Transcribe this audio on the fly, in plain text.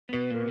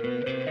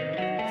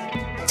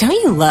Don't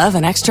you love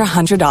an extra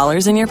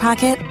 $100 in your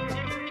pocket?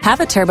 Have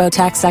a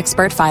TurboTax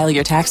expert file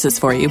your taxes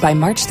for you by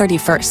March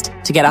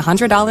 31st to get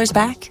 $100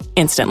 back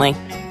instantly.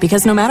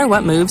 Because no matter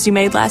what moves you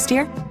made last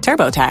year,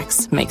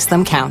 TurboTax makes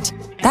them count.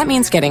 That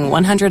means getting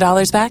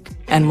 $100 back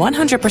and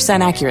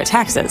 100% accurate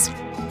taxes,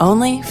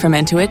 only from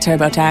Intuit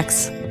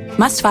TurboTax.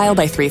 Must file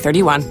by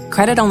 3/31.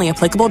 Credit only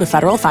applicable to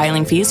federal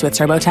filing fees with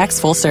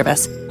TurboTax full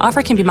service.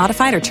 Offer can be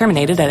modified or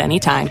terminated at any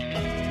time.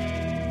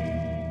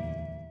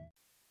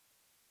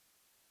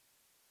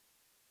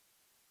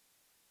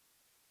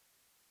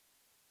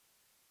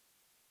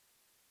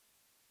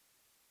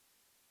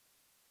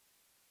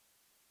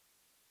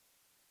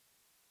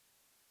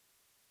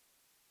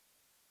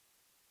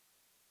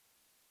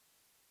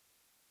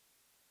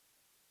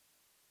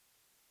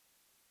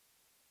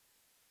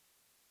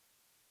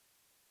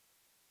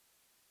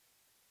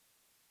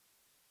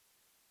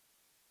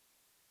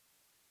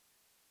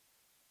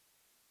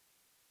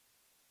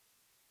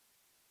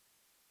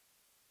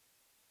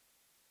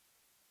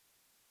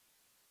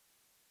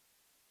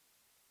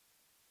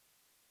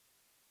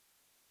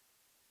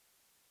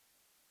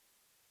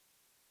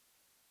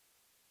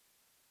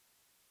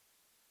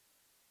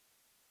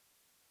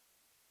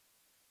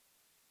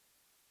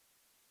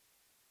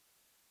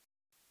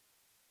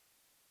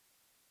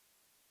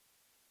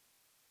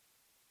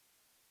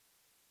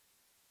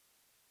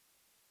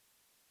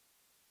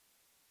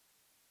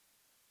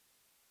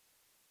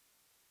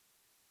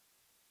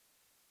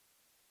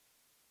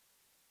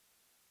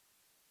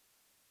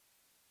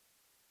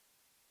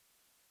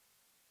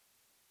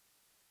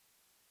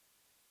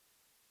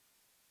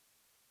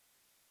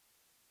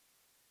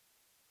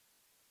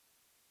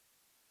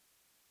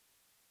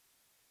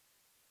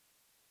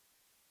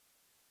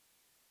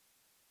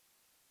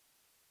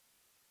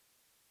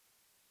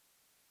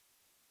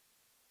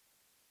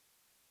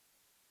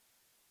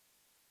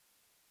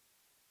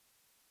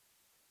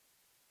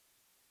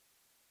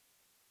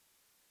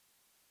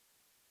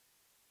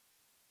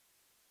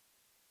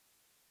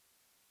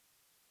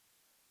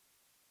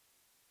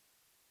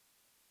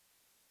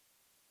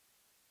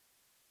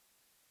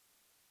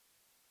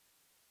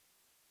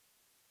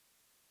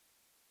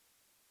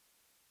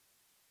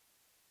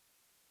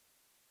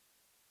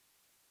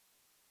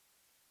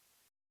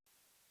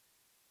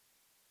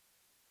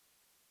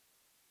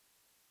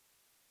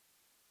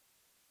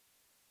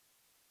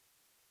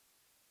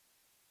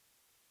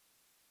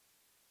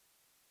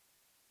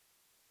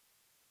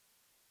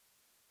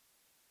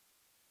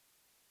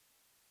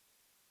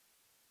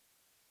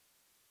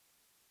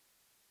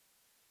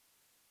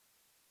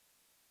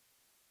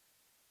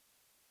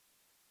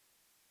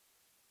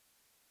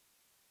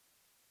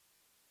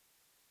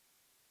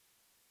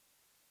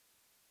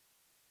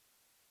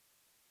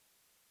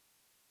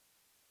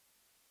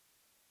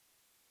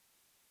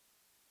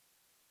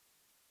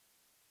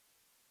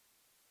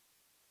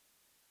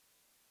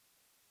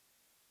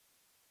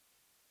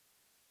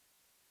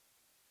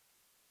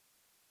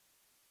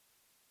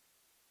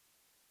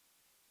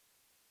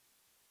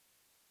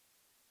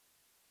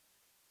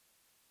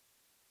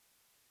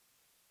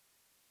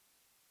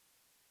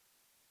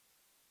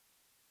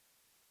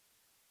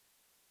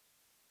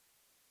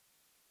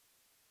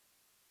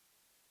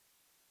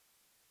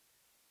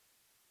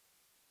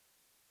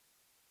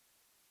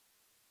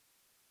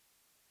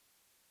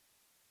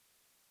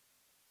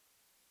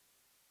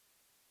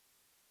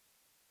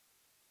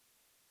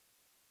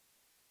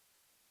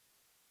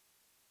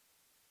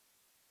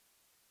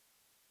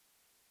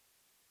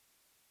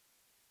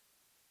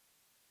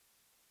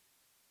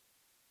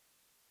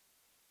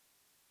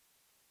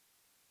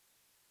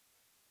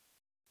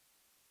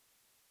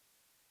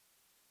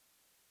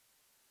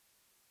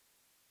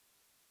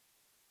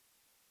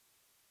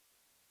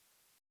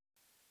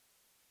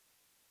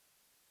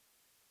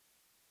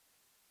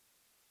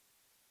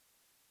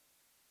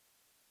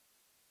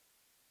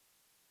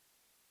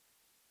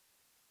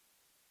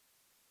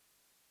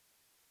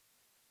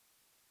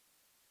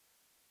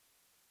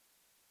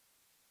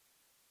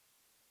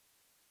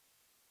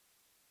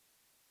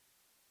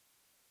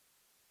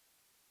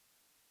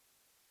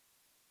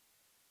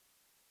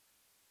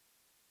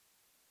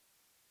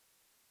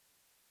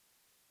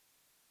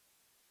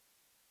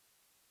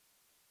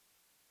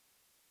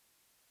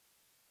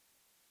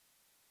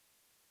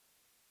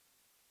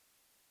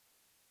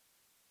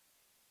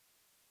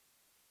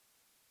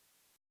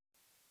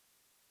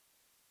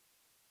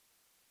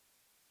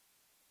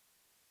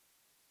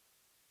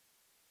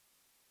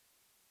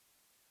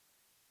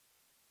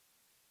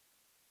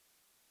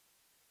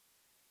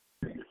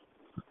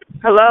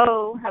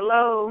 Hello,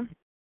 hello.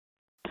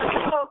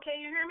 Hello, can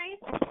you hear me?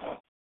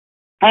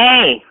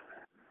 Hey.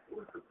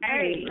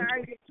 Hey.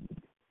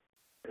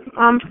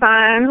 I'm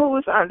fine. Who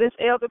is this?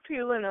 Elder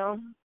Pugh and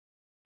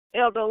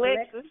Elder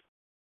Alexis.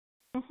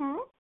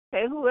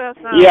 Okay, who else?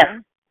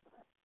 Yes.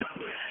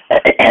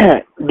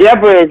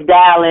 Deborah is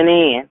dialing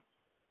in.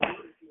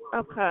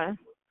 Okay.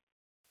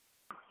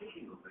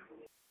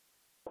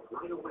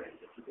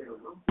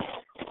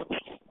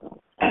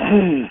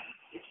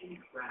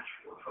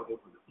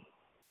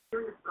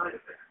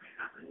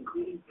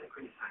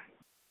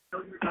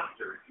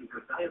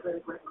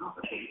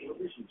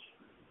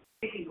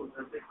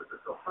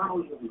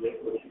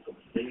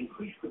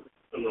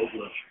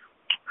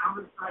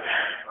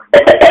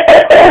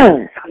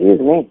 Excuse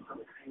me.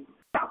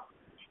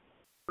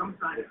 Some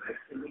side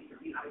effects can lead to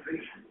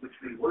dehydration, which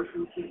may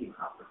worsen kidney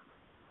problems.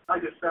 I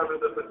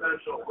discovered the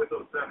potential with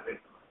Ozempic.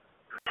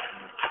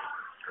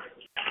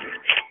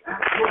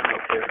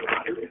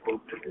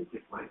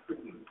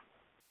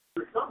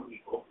 For some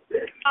people,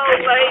 this. Oh,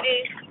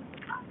 ladies.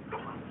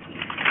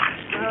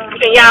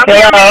 Can y'all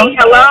hear me?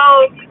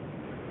 Hello?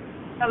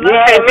 Hello?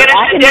 Yes, Hey,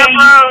 Minister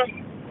Deborah.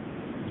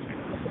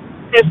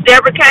 Miss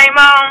Deborah came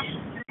on.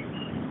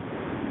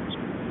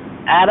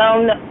 I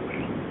don't know.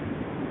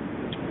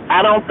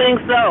 I don't think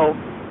so.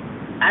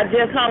 I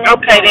just hung up.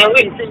 Okay, then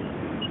we.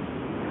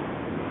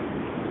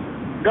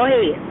 Go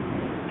ahead.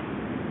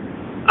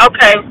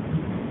 Okay.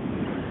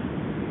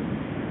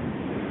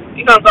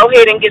 We're going to go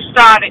ahead and get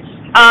started.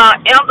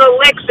 Elder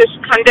Lexus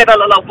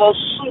Candelalobo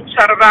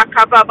Suta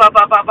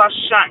Rakababa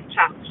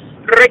Shanta.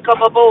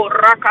 Rekababo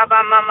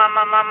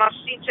Rakabama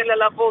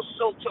Sitelabo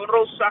Soto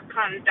Rosa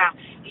Kanda.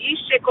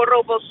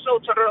 Yishekorobo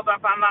Soto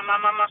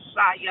Mama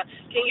Masaya.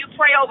 Can you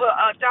pray over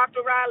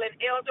Dr. Riley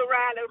and Elder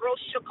Riley,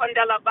 Rosa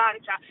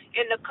Candelabanta,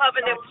 and the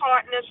covenant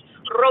partners?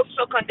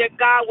 Rosa Kanda,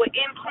 God will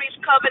increase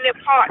covenant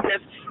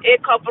partners.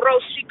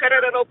 Ekabrosi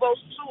Karabo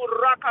Su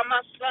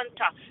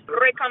Rakamasanta.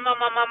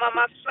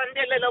 Rekamama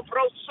Sandela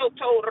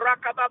Brosoto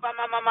Rakababa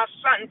Mama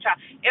Santa.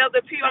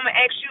 Elder P, I'm going to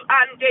ask you,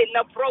 Ande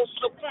La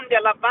Broso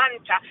Kundela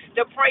Banta,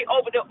 to pray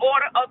over the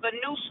order of the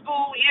new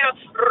school year.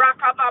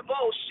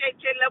 Rakababo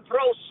Shete La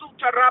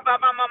Brosuta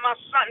Rababa Mama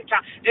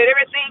Santa. That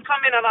everything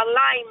come in an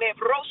alignment.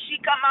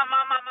 Roshika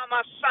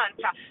Mama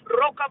Santa.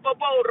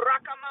 Rokababo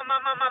Rakamama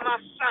Mama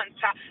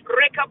Santa.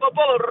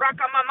 Rekababo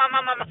Rakamama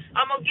Mama.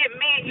 I'm going to get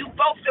me and you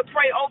both to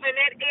pray over in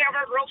that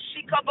area.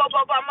 Roshika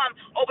Baba Mama.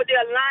 Over the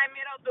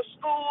alignment of the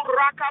school.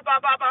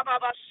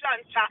 Rakababa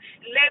Santa.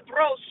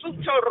 Lebro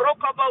Suto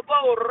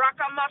Rokababo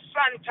Rakama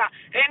Santa.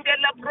 And the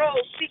Lebro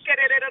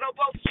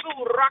Sikerebo Su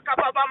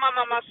Rakababa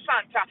Mama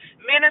Santa.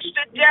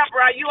 Minister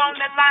Deborah, are you on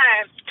the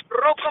line?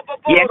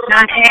 Yes,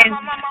 I am.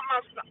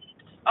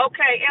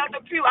 Okay,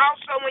 Elder Pugh,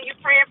 also when you're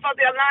praying for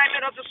the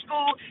alignment of the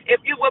school, if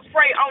you will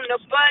pray on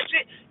the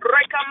budget,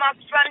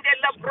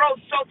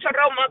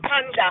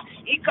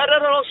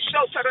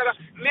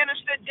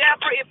 Minister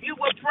Deborah, if you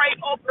will pray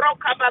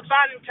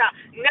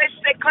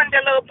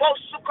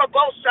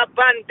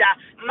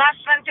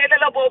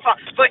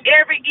for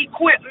every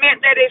equipment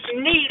that is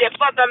needed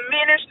for the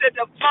minister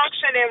to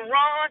function and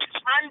run,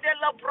 and then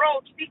the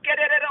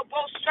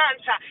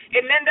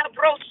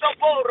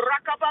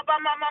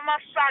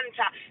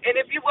and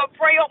if you will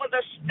pray over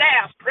the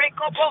staff,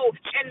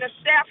 and the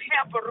staff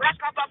helper,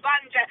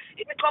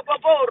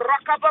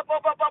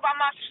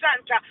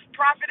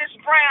 Prophetess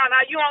Brown,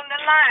 are you on the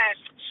line?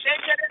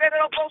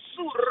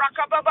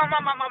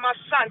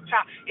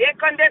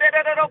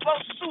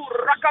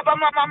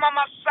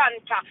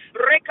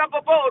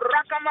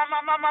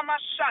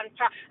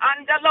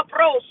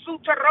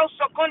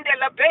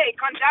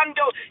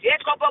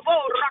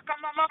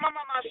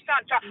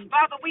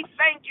 Father, we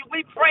thank you,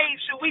 we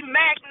praise you, we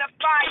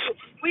magnify you,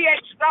 we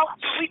exalt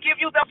you, we give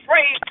you the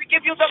praise, we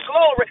give you the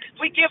glory,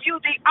 we give you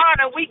the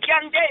honor. We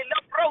can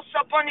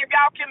upon you.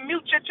 Y'all can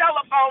mute your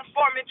telephone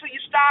for me until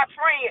you start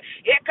praying.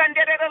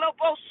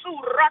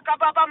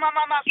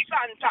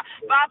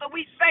 Father,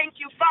 we thank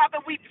you. Father,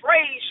 we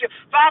praise you.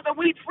 Father,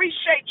 we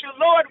appreciate you.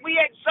 Lord, we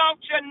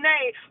exalt your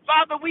name.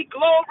 Father, we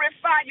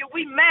glorify you.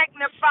 We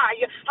magnify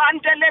you.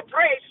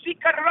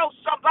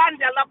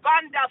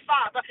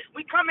 Father,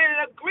 we come in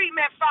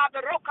agreement,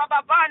 Father,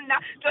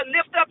 to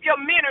lift up your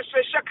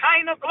ministry,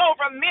 Shekinah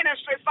Glory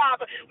Ministry,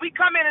 Father. We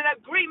come in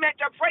agreement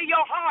to pray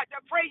your heart, to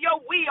pray your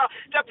will,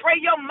 to pray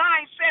your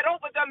mindset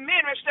over the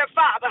ministry,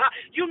 Father.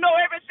 You know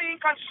everything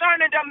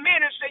concerning the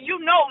ministry. You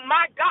know,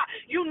 my God,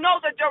 you know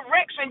the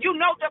direction. You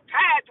know the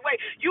pathway.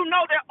 You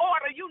know the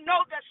order. You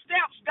know the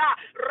steps, God.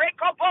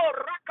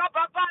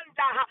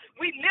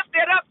 We lift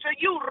it up to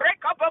you,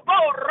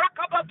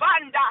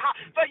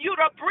 for you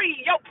to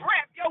breathe your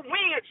breath, your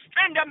wind,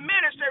 and the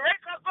ministry.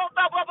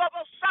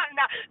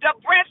 The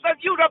breath of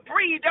you to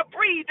breathe,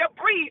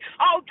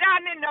 all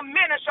down in the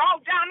ministry, all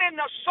down in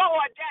the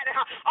soul, Daddy,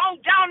 all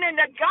down in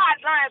the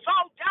guidelines,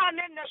 all down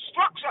in the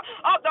structure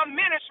of the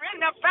ministry,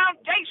 in the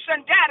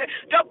foundation, Daddy.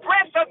 The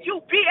breath of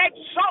you be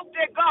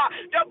exalted, God.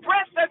 The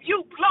breath of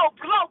you blow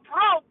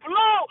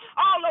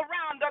all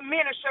around the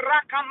ministry.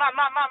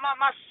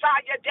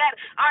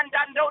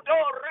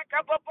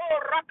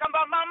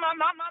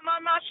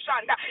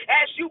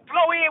 As you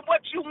blow in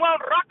what you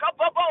want,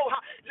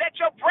 let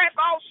your breath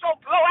also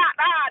blow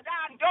out.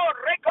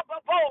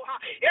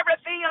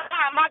 Everything,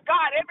 my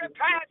God, every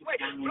pathway,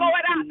 blow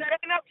it out that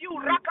ain't of you.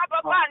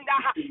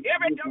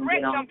 Every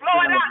direction, blow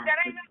it out that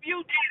ain't of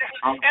you,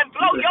 and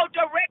blow your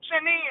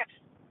direction in.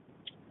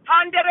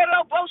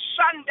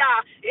 Sanda,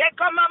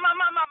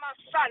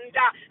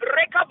 Sanda,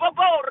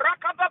 Rekababo,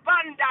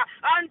 Rakababanda,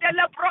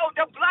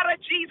 the blood of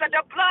Jesus,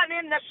 the blood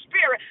in the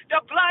spirit, the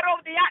blood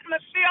over the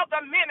atmosphere of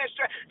the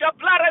ministry, the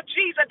blood of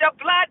Jesus, the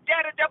blood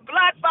that the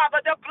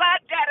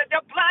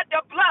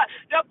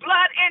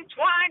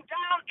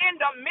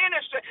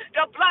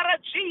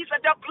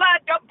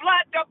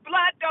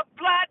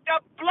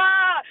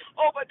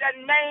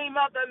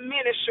of the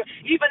ministry,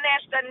 even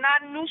as the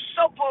Nanu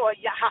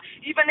Soboya,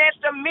 even as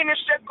the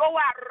minister go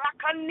out,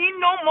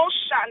 Rakanino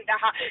Moshanda,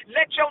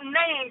 let your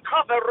name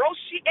cover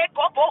Roshi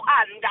Ekobo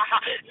Anda,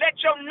 let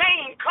your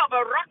name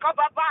cover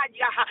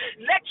Rakababaya,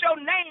 let your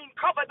name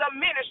cover the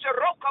minister,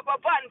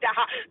 Rokababanda,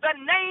 the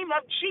name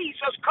of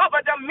Jesus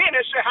cover the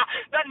ministry,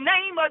 the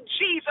name of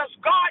Jesus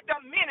guard the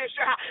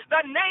ministry,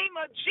 the name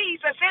of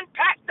Jesus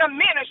impact the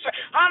ministry,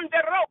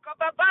 the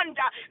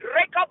Rokababanda,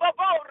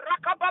 Rekababo,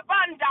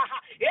 Rakababanda,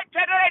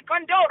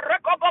 Eterekondo,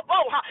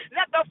 Rekababo,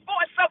 let the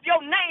force of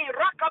your name,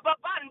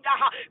 Rakababanda,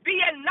 be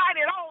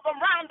ignited all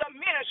around the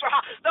ministry,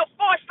 the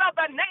force of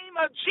the name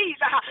of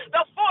Jesus,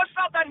 the force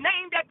of the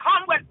name that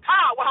come with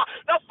power,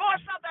 the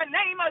force of the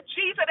name of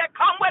Jesus that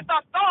come with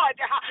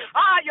authority.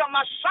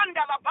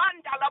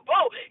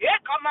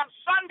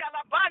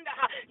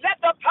 Let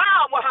the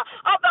power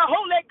of the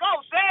Holy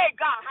Ghost,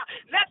 God,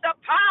 let the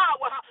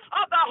power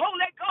of the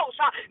Holy Ghost,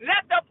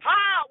 let the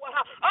power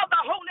of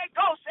the Holy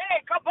Ghost,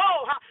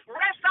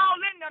 rest all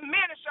in the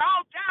ministry,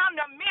 all down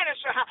the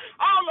ministry,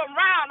 all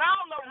around,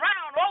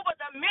 over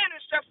the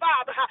ministry,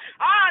 Father.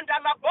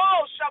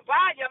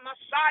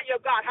 Messiah,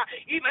 God,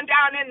 even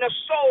down in the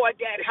soul,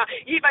 Daddy,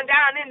 even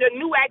down in the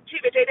new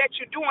activity that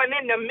you're doing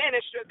in the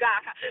ministry,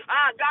 God.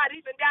 God,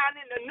 even down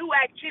in the new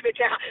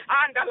activity,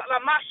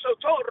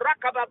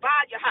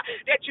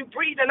 that you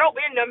breathing over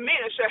in the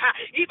ministry,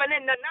 even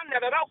in the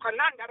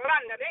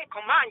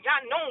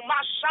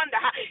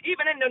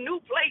even in the new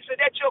places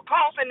that you're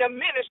causing the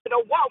ministry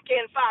to walk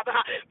in, Father.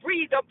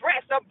 Breathe the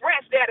breath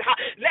that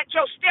let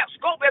your steps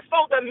go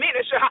before the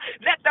ministry.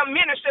 Let the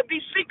ministry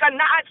be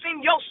synchronized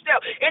in your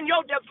step, in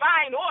your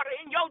divine order,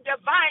 in your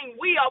divine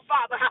will,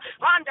 Father.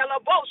 Under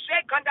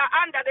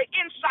the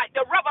insight,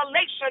 the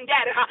revelation,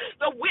 Daddy,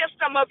 the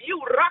wisdom of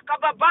you,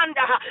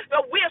 Rakababanda,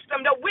 the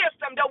wisdom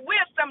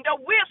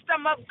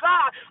of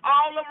God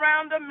all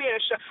around the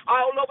ministry,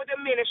 all over the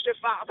ministry,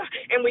 Father.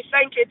 And we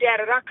thank you,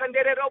 Daddy.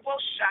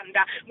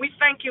 We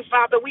thank you,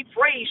 Father. We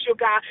praise you,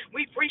 God.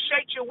 We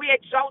appreciate you. We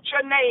exalt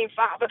your name,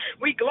 Father.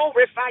 We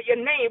glorify your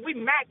name. We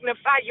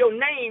magnify your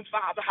name,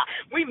 Father.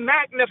 We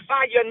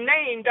magnify your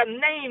name, the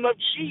name of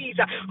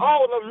Jesus,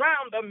 all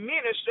around the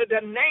ministry,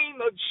 the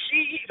name of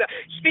Jesus.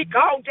 Speak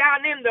all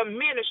down in the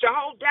ministry,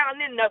 all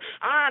down in the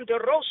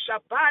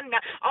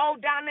all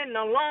down in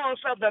the lungs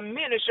of the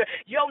ministry.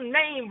 Your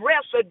name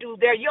residue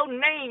there. Your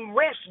name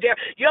rests there.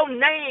 Your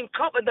name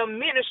cover the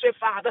ministry,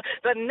 Father.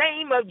 The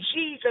name of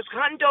Jesus,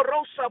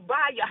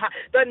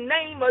 the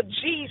name of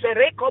Jesus,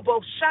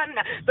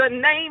 the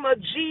name of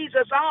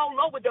Jesus all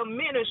over the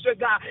ministry,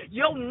 God.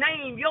 Your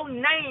name,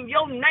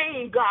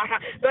 God.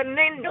 The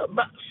name of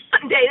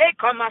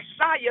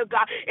Messiah,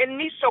 God. And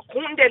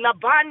Nisokunde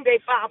Labande,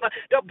 Father.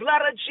 The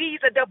blood of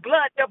Jesus, the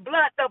blood,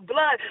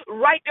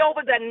 right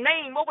over the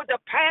name, over the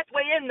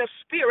pathway in the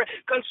spirit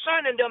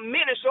concerning the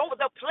ministry, over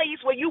the place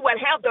where you would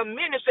have the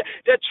ministry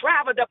to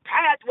travel the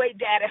pathway,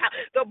 Daddy.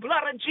 The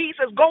blood of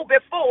Jesus go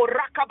before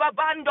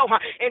Rakababando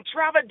and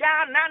travel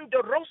down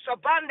under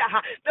Rosabanda,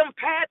 them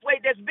pathway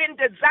that's been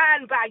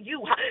designed by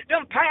you,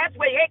 them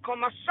pathway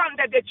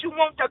that you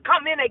want to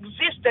come in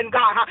existence,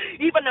 God,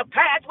 even the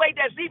pathway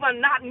that's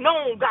even not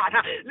known, God.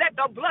 Let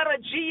the blood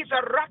of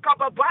Jesus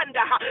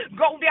Rakababanda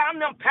go down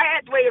them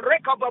pathway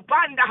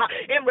Rekababanda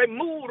and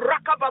remove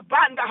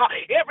Rakababanda,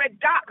 every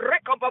dot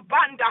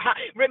Rekababanda,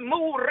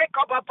 remove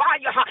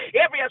Rekababaya,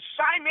 every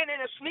assignment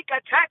and a sneak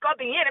attack of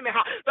the enemy.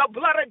 The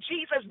blood of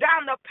Jesus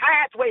down the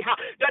pathway,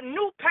 the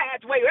new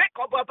pathway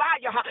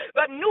Rekababaya,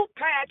 the new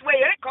pathway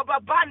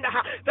Rekababanda,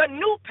 the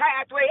new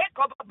pathway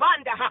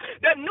Rekababanda,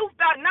 the new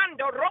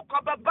Danando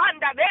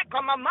Rokababanda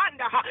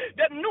Rekamamanda,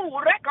 the new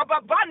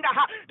Rekababanda,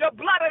 the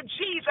blood of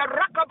Jesus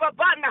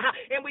Rakababanda.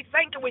 And we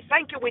thank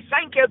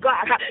you,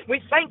 God.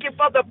 We thank you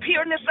for the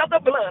pureness of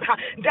the blood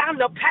down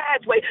the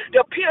pathway,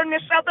 the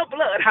pureness of the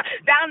blood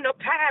down the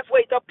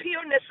pathway, the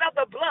pureness of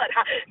the blood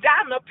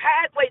down the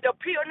pathway, the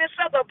pureness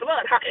of the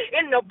blood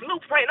in the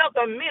blueprint of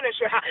the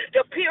ministry,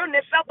 the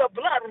pureness of the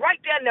blood right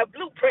there in the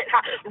blueprint,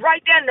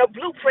 right there in the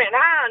blueprint.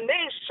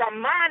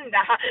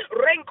 Shamanda,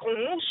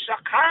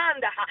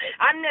 Renkumusakanda,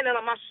 Anena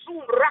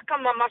Masu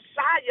Rakama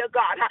Messiah,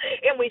 God.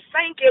 And we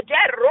thank you,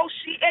 Dad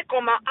Roshi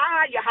Ekoma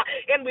Aya,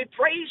 and we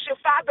praise you,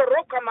 Father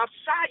Roka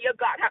Messiah,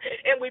 God.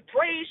 And we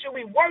praise you,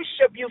 we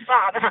worship you,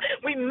 Father.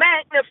 We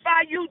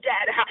magnify you,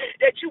 Dad,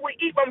 that you will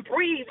even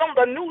breathe on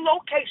the new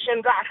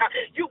location, God.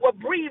 You will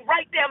breathe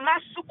right there,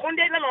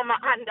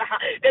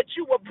 that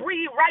you will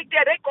breathe right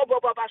there,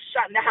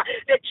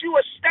 that you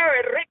will stir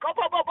it,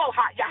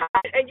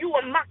 and you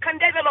will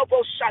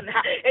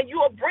and you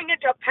will bring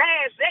it to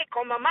pass,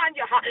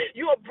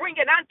 you will bring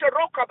it unto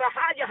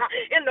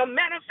in the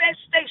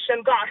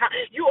manifestation, God.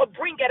 You will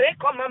bring it,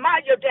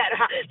 Dad.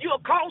 You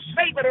will cause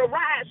favor to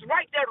rise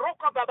right there,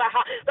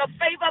 the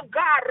favor of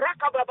God,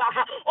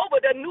 over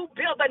the new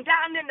building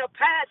down in the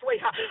pathway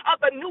of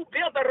the new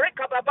building,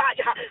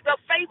 the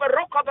favor,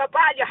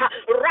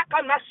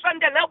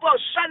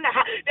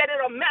 that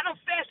it'll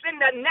manifest in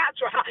the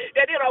natural,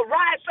 that it'll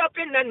rise up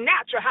in the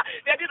natural,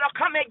 that it'll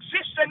come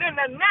existing in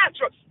the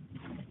natural.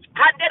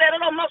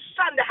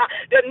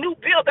 The new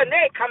building,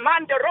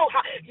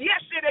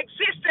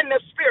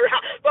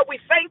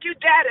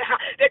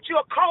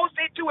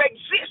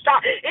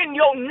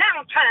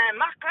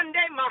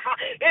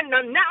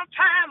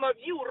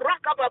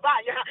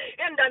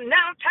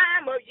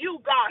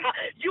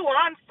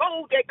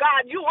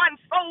 God. You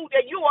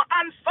unfolded. You are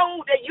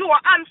unfolded. You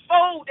are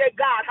unfolded,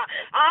 God.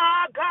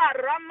 God.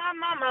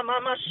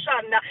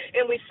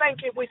 And we thank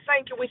you. We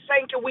thank you. We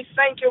thank you. We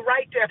thank you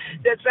right there.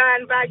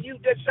 Designed by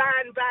you.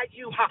 Designed by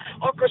you.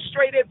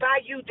 Orchestrated by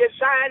you.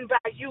 Designed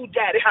by you,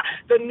 Daddy.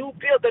 The new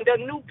building. The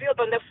new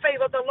building. The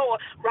favor of the Lord.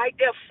 Right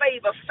there.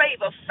 Favor.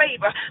 Favor.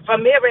 Favor.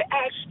 From every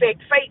aspect.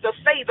 Favor.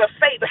 Favor.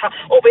 Favor.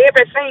 Over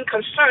everything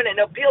concerning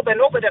the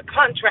building. Over the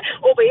contract.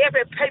 Over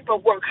every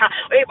paperwork.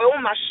 Over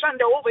my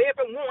Sunday. Over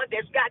everyone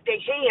that's got their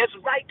hands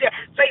right there.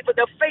 Favor.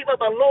 The favor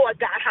of the Lord,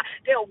 God.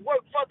 They'll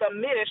work for the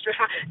ministry.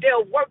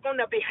 They'll work on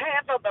the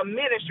behalf of the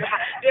ministry.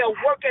 They'll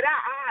work it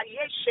out.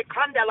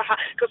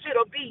 Because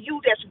it'll be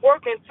you that's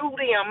working through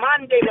them.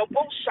 And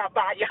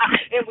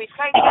we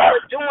thank you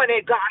for doing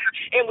it, God.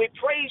 And we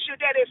praise you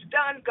that it's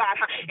done, God.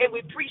 And we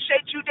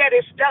appreciate you that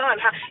it's done.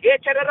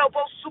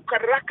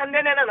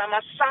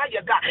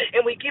 Messiah, God.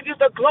 And we give you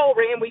the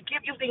glory and we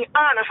give you the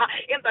honor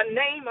in the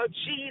name of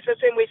Jesus.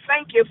 And we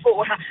thank you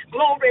for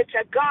glory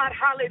to God.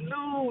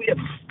 Hallelujah.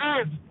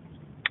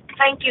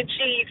 Thank you,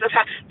 Jesus.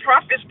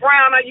 Prophet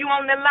Brown, are you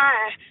on the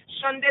line?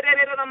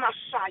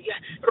 Messiah.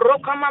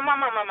 Roka mama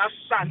mama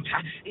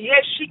santa.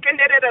 Yes, she can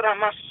do it,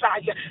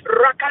 Messiah.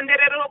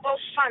 Rakanderebo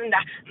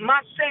sanda.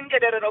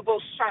 Masenderebo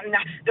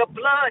sanda. The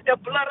blood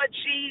of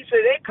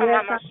Jesus.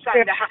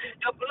 Messiah.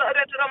 The blood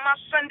of the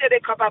Masanda de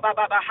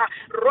Kababaha.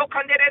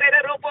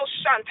 Rokanderebo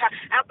santa.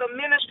 At the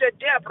minister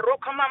Deb.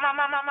 Roka mama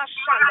mama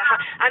sanda.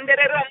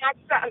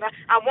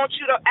 I want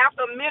you to,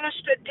 after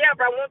Minister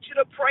Deb, I want you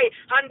to pray.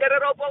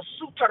 Anderebo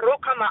suta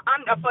rokama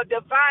under for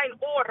divine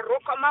order.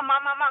 Rokama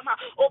mama mama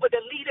over the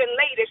leading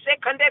ladies, the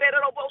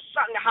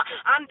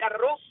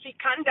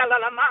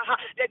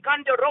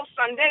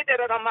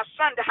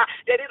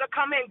that it'll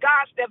come in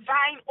God's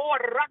divine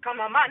order,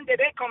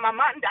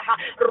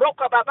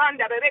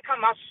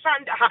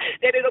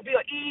 that it'll be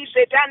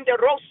easy,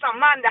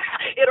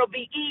 it'll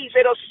be easy,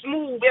 it'll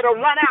smooth, it'll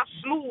run out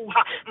smooth.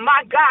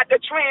 My God, the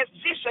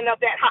transition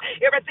of that,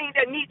 everything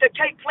that needs to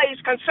take place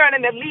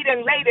concerning the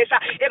leading ladies,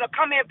 it'll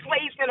come in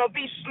place and it'll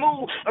be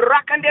smooth.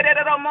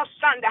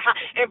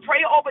 And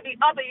pray over the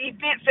other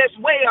events as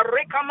well.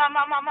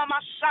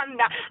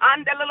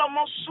 And the little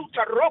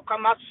Mosuta Roka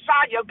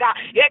Messiah, God.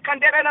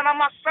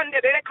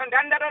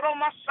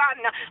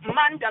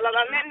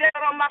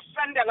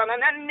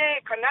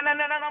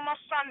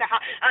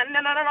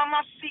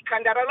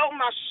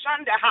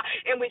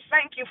 And we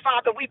thank you,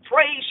 Father. We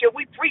praise you.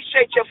 We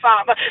appreciate you,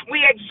 Father.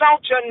 We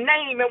exalt your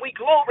name and we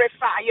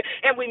glorify you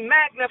and we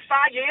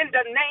magnify you in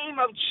the name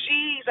of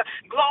Jesus.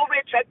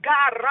 Glory to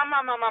God.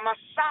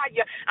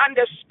 Messiah. And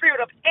the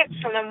spirit of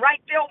excellence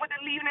right there over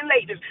the leading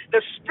ladies.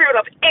 The spirit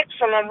of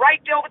excellence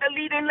right there over the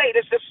leading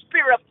ladies. The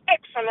spirit of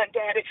excellence,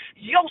 Daddy.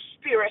 Your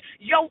spirit,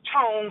 your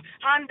tone.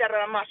 Under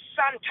my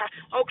Santa.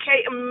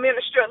 Okay,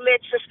 Minister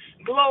Alexis.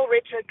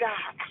 Glory to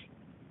God.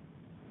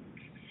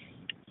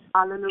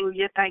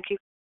 Hallelujah. Thank you.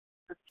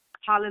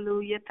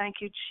 Hallelujah. Thank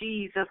you,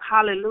 Jesus.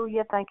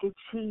 Hallelujah. Thank you,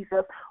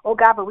 Jesus. Oh,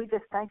 God, but we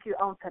just thank you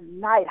on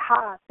tonight.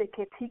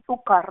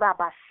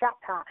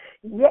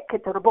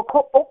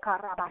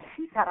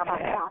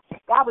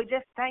 God, we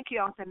just thank you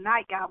on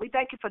tonight, God. We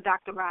thank you for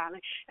Dr. Riley,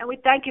 and we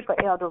thank you for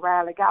Elder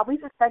Riley, God. We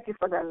just thank you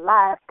for their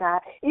lives,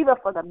 God, even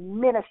for the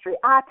ministry.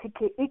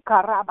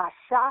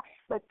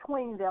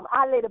 Between them,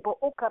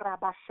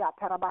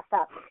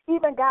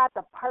 even God,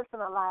 the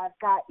personal lives,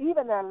 God,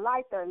 even their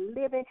life they're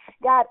living,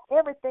 God,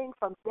 everything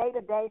from day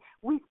to day.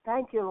 We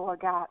thank you, Lord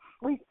God.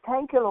 We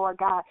thank you, Lord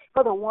God,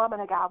 for the woman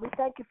of God. We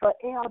thank you for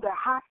Elder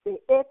Hasi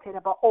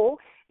Etenabo,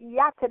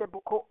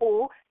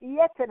 Yatenabo,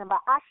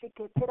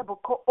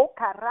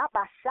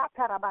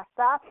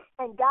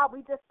 and God, we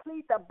just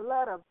plead the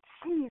blood of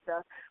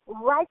Jesus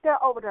right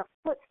there over their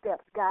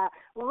footsteps, God,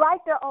 right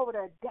there over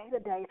their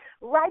day-to-day,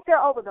 right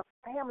there over the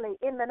family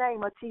in the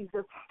name of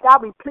Jesus.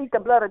 God, we plead the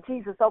blood of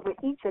Jesus over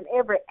each and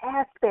every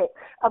aspect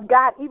of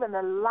God, even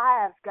the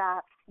lives,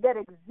 God, that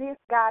exist,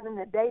 God, in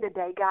the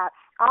day-to-day, God.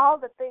 All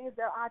the things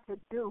there are to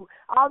do,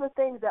 all the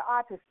things there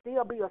are to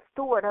still be a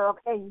steward of,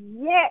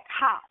 and yet,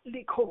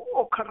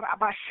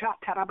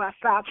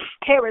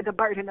 carry the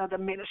burden of the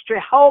ministry.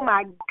 Oh,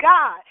 my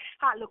God.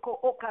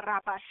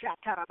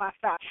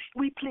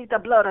 We plead the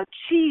blood of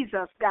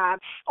Jesus, God,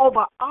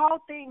 over all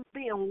things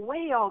being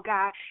well,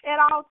 God, at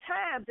all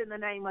times in the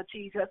name of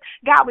Jesus.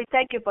 God, we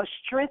thank you for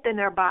strengthening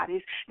their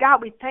bodies.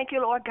 God, we thank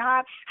you, Lord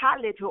God,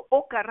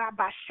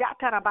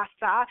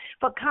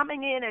 for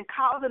coming in and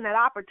causing that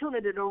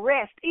opportunity to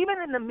rest,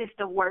 even in the midst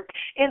of work,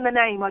 in the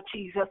name of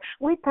Jesus.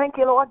 We thank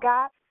you, Lord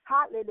God.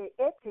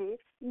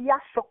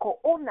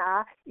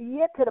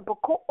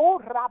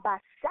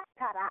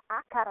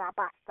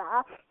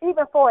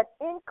 Even for an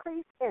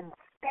increase in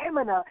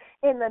stamina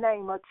in the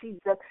name of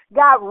Jesus.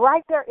 God,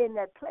 right there in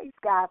that place,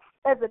 God,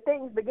 as the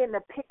things begin to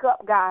pick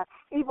up, God,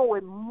 even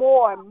with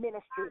more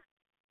ministry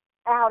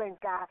outings,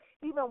 God,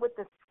 even with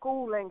the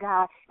schooling,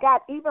 God,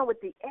 even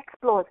with the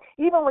exploits,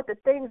 even with the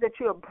things that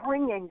you're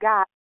bringing,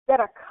 God, that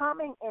are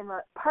coming in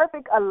a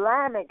perfect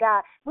alignment,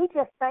 God. We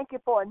just thank you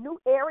for a new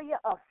area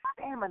of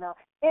stamina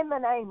in the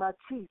name of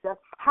Jesus.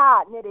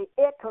 God,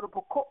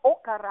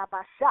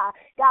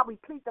 we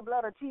plead the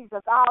blood of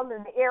Jesus all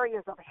in the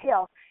areas of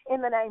health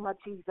in the name of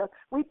Jesus.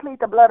 We plead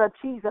the blood of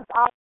Jesus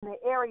all in the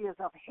areas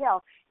of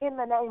health in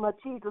the name of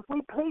Jesus.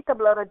 We plead the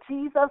blood of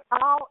Jesus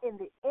all in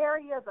the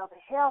areas of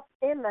health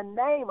in the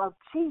name of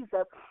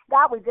Jesus.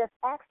 God, we just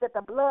ask that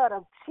the blood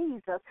of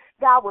Jesus,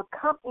 God, will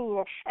come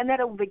in and that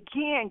it will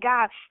begin,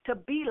 God, to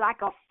be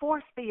like a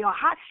force field,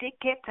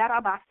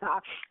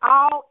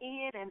 all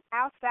in and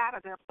outside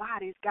of their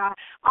bodies, God,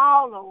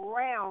 all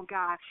around,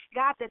 God.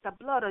 God, that the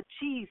blood of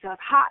Jesus,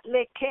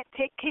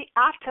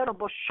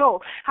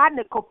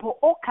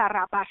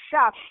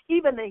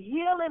 even the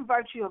healing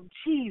virtue of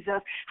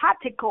Jesus,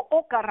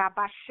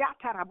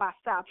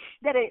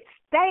 that it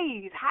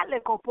stays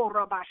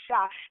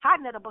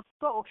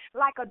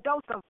like a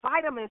dose of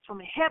vitamins from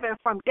heaven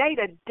from day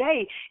to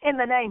day in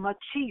the name of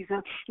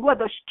Jesus, where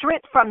the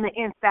strength from the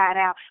inside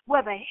out,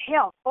 where the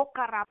health,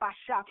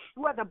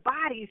 where the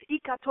bodies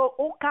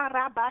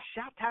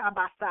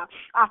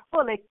are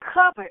fully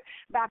covered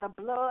by the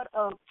blood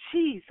of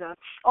Jesus.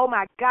 Oh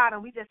my God,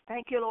 and we just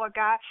thank you, Lord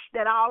God,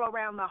 that all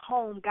around the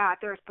home, God,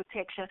 there's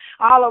protection.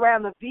 All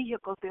around the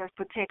vehicles, there's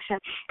protection.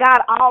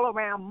 God, all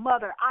around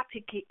mother,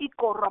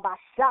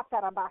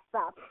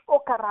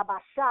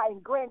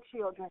 and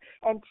grandchildren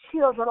and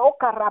children,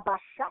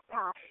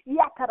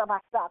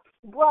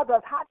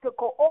 brothers,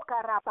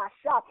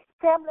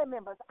 family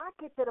members,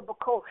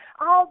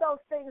 all those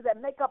things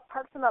that make up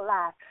personal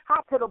lives,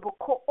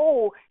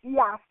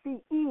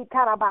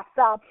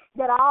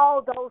 that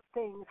all those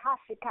things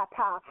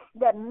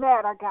that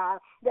matter, God,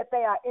 that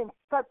they are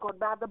encircled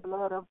by the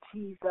blood of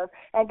Jesus.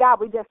 And God,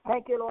 we just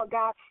thank you, Lord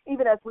God,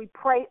 even as we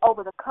pray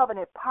over the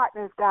covenant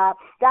partners, God.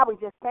 God, we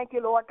just thank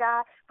you, Lord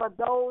God, for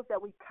those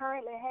that we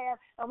currently have,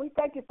 and we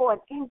thank you for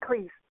an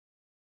increase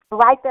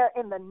right there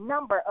in the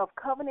number of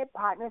covenant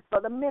partners for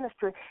the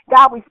ministry.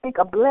 God, we speak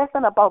a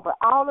blessing up over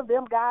all of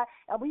them, God,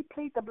 and we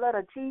plead the blood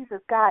of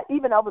Jesus, God,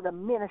 even over the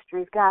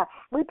ministries, God.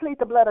 We plead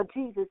the blood of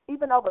Jesus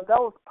even over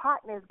those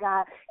partners,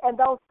 God, and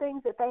those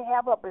things that they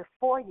have up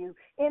before you.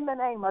 In the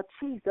name of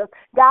Jesus,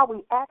 God,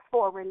 we ask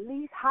for a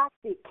release.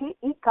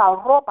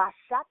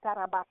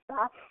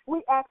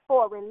 We ask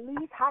for a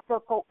release.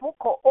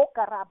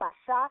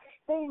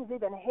 Things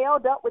even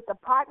held up with the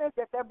partners,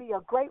 that there be a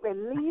great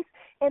release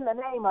in the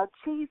name of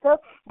Jesus.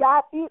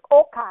 God, even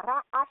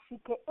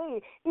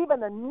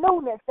the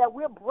newness that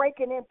we're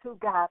breaking into,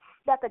 God,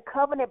 that the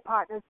covenant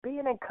partners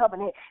being in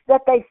covenant,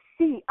 that they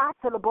see, are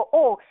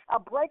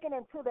breaking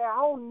into their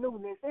own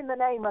newness in the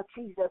name of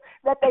Jesus,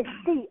 that they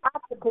see,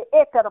 the things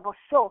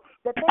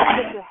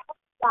that you have,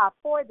 God,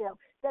 for them,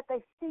 that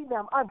they see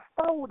them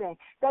unfolding,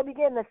 they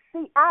begin to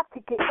see,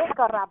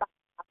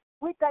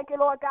 we thank you,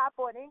 Lord God,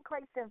 for an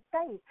increase in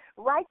faith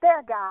right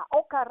there, God.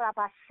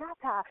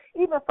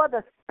 Even for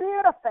the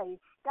spirit of faith,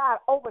 God,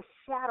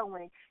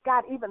 overshadowing,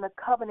 God, even the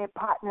covenant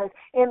partners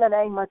in the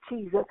name of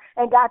Jesus.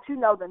 And God, you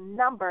know the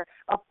number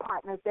of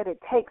partners that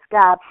it takes,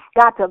 God,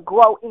 to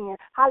grow in.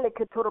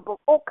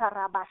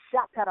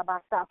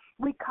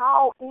 We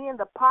call in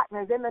the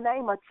partners in the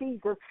name of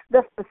Jesus,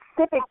 the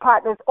specific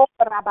partners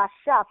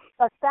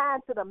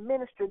assigned to the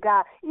ministry,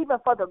 God, even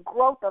for the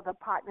growth of the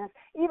partners,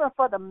 even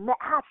for the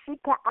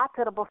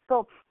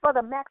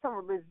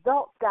maximum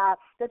results, God,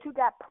 that you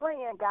got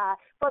planned, God,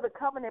 for the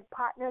covenant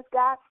partners,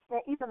 God,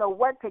 and even the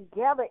work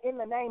together in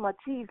the name of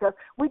Jesus.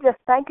 We just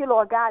thank you,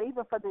 Lord God,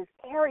 even for this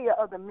area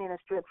of the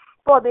ministry,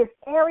 for the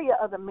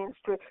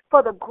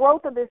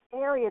growth of this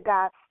area,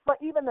 God, for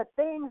even the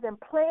things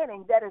and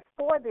planning that is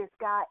for this,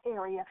 God,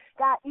 area.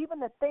 God, even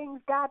the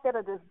things, God, that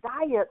are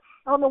desired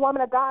on the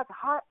woman of God's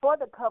heart for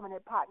the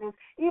covenant partners,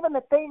 even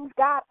the things,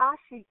 God,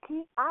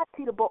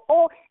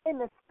 in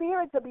the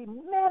spirit to be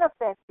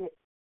manifested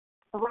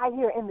right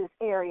here in this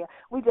area.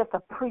 We just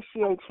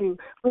appreciate you.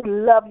 We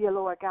love you,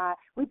 Lord God.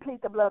 We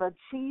plead the blood of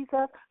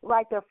Jesus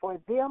right there for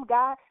them,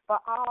 God, for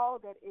all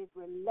that is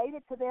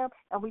related to them.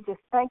 And we just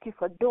thank you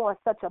for doing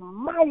such a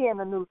mighty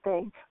and a new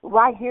thing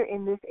right here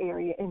in this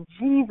area. In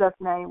Jesus'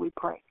 name we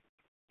pray.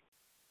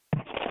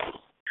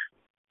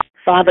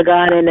 Father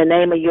God, in the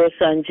name of your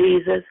Son,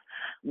 Jesus,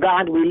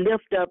 God, we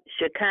lift up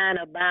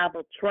Shekinah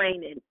Bible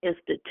Training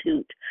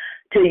Institute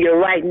to you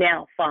right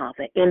now,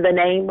 Father, in the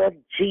name of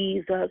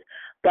Jesus.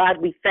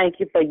 God, we thank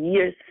you for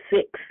year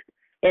 6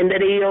 in the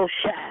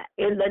Neoshai,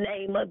 in the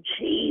name of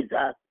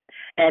Jesus.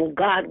 And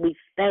God, we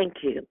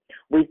thank you.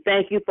 We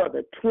thank you for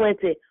the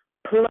 20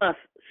 plus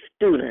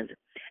students.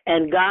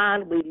 And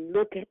God, we're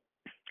looking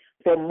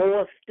for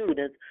more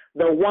students.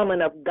 The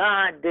woman of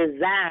God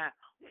desire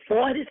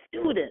 40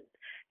 students.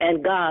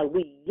 And God,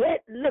 we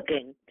yet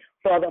looking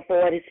for the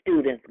 40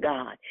 students,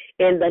 God,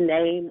 in the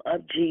name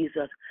of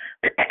Jesus.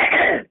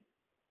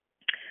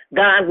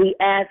 God, we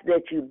ask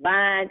that you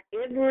bind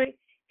every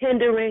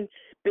hindering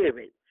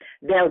spirit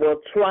that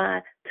will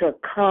try to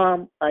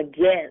come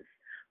against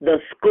the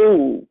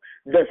school,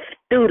 the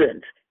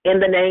students, in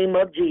the name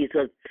of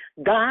Jesus.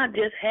 God,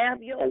 just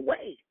have your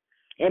way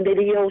in the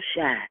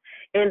Yoshai,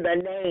 in the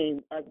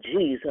name of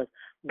Jesus.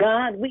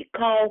 God, we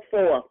call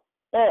for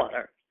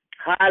order.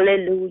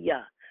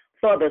 Hallelujah.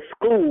 For the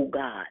school,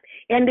 God.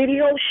 And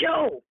the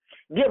show.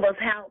 Give us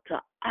how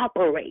to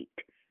operate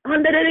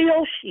under the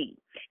Yoshi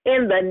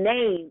in the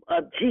name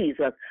of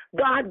Jesus.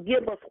 God,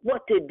 give us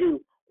what to do,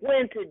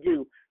 when to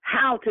do,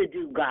 how to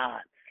do,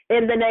 God.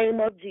 In the name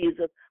of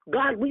Jesus.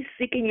 God, we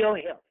seeking your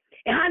help.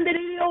 Under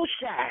the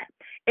Yoshi,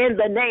 in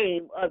the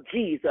name of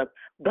Jesus.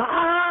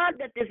 God,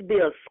 that this be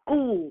a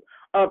school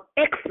of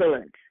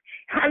excellence.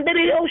 Under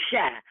the Yoshi,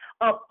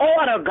 of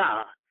order,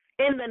 God.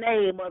 In the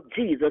name of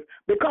Jesus.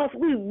 Because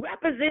we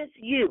represent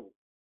you.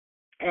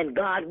 And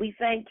God, we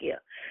thank you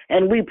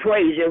and we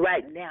praise you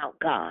right now,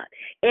 God,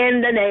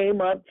 in the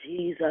name of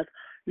Jesus.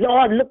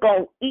 Lord, look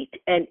on each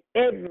and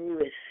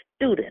every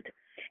student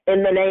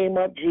in the name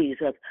of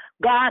Jesus.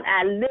 God,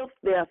 I lift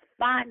their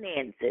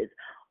finances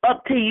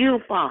up to you,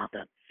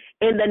 Father,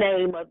 in the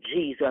name of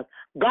Jesus.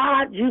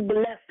 God, you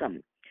bless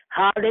them.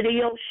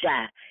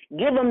 Hallelujah.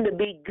 Give them to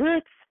be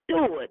good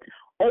stewards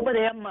over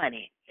their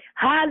money.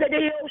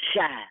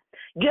 Hallelujah.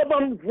 Give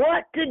them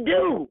what to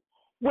do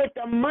with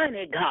the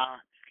money, God.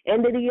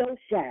 In the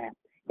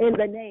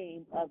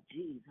name of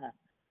Jesus.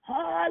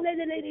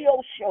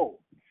 Hallelujah.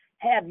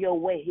 Have your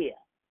way here.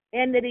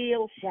 In the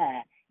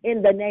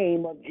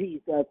name of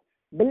Jesus.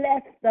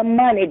 Bless the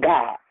money,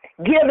 God.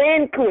 Give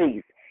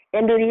increase.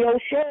 In the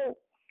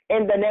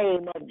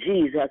name of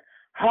Jesus.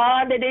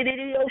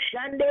 Hallelujah.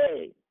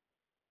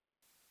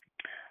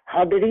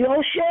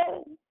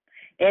 Hallelujah.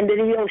 In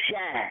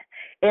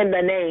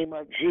the name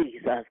of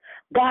Jesus.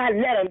 God,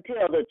 let them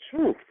tell the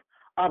truth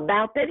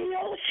about the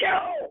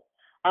show.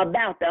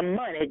 About the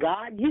money,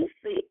 God. You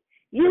see,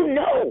 you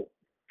know.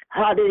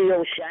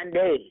 Hallelujah.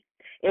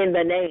 In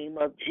the name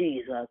of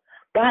Jesus.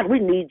 God, we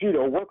need you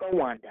to work a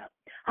wonder.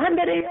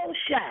 Under the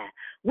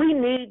we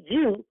need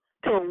you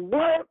to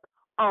work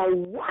a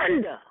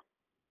wonder.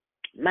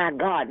 My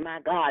God,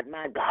 my God,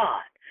 my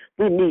God.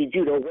 We need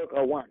you to work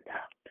a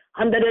wonder.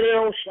 Under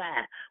the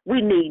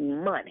we need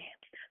money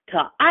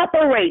to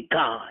operate,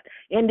 God,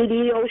 in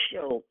the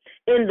show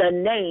in the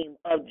name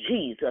of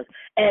Jesus.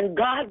 And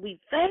God, we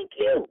thank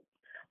you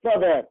for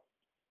the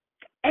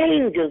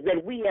angels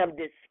that we have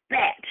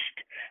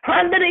dispatched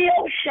under the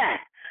ocean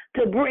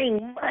to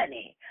bring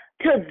money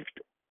to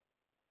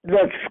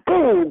the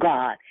school,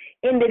 God,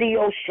 into the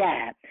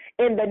ocean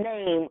in the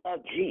name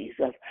of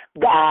Jesus.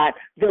 God,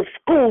 the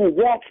school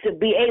wants to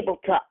be able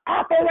to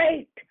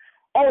operate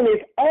on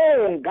its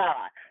own,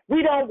 God.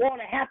 We don't want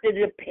to have to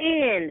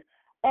depend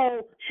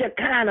on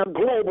Shekinah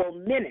Global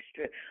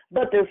Ministry,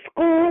 but the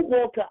school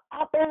wants to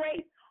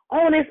operate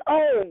on its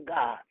own,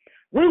 God.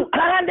 We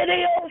under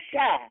the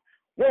ocean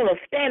want to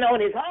stand on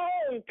his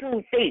own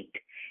 2 feet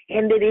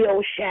into the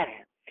ocean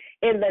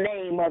in the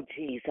name of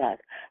Jesus.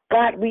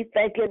 God, we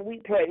thank you and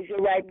we praise you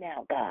right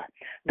now, God.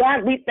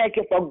 God, we thank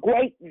you for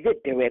great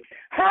victory.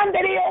 Under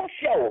the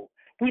ocean,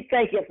 we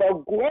thank you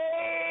for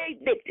great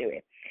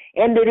victory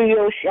into the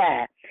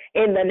ocean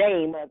in the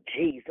name of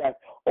Jesus.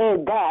 Oh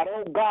God,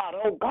 oh God,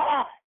 oh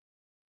God.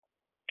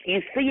 You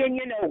see and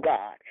you know,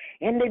 God,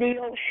 in the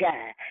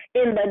ocean,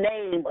 in the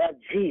name of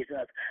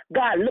Jesus.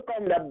 God, look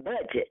on the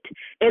budget.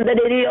 In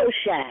the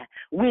ocean,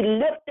 we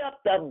lift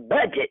up the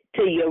budget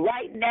to you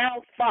right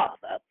now,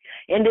 Father.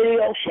 In the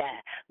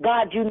ocean,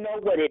 God, you know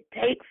what it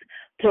takes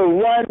to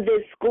run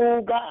this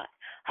school, God.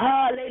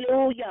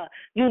 Hallelujah.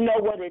 You know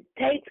what it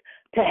takes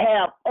to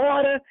have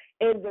order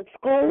in the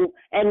school,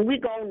 and we're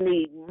going to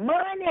need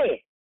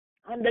money.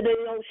 Under the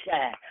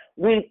ocean,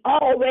 we've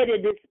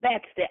already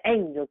dispatched the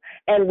angels,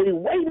 and we're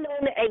waiting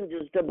on the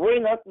angels to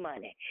bring us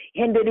money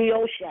into the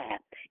ocean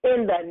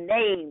in the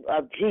name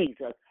of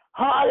Jesus.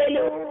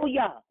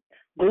 Hallelujah.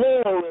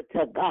 Glory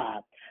to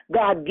God.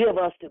 God, give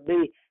us to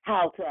be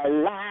how to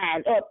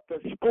line up the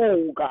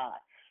school, God,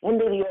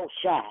 into the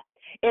ocean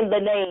in the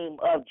name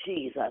of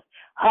Jesus.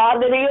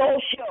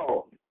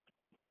 Hallelujah.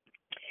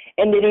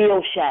 Into the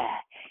ocean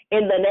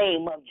in the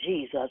name of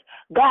Jesus.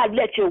 God,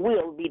 let your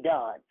will be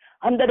done.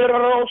 Under the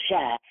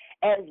ocean,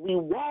 as we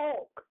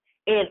walk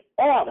in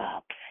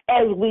order,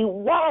 as we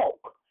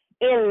walk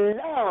in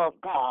love,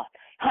 God,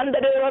 under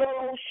the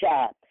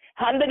ocean,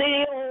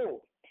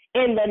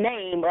 in the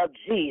name of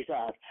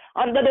Jesus,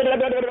 under the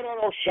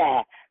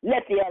ocean,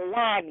 let the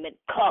alignment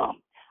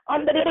come.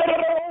 Under the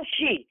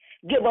ocean,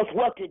 give us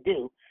what to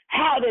do,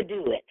 how to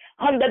do it.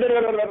 Under the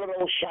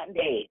ocean,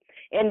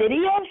 in the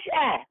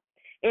ocean,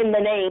 in the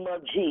name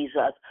of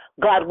Jesus,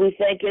 God, we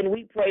thank you and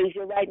we praise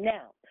you right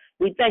now.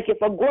 We thank you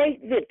for great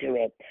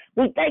victory.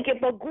 We thank you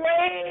for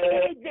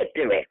great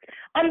victory.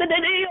 Under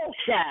the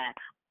ocean,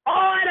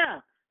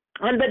 order.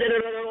 Under the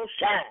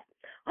ocean,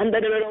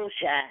 under the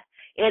ocean,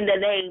 in the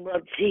name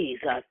of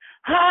Jesus.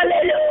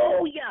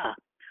 Hallelujah.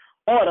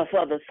 Order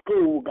for the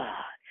school, God.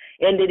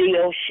 Into the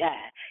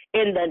ocean,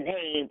 in the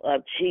name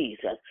of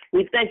Jesus.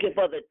 We thank you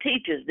for the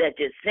teachers that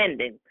you're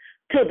sending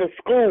to the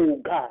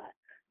school, God.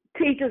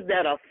 Teachers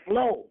that are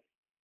flow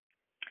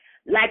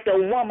like the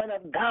woman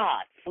of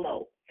God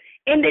flow.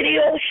 Into the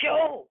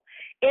ocean,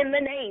 in the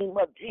name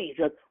of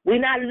Jesus. We're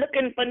not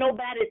looking for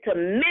nobody to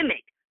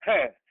mimic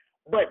her,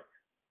 but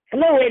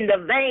flow in the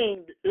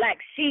vein like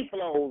she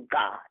flows,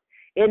 God.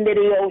 in the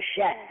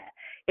Oshai,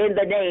 in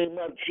the name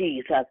of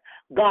Jesus.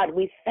 God,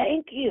 we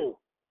thank you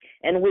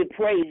and we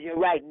praise you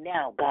right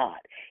now, God,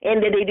 in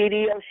the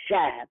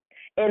Oshai,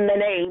 in the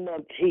name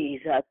of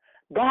Jesus.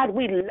 God,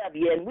 we love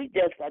you and we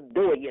just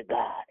adore you,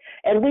 God.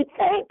 And we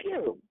thank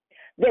you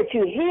that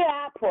you hear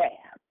our prayer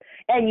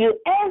and you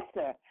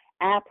answer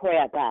our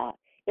prayer, God,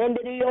 in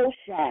the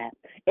Oshai,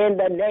 in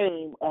the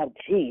name of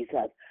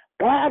Jesus.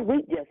 God,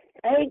 we just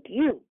thank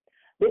you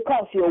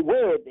because you're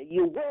worthy,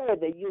 you're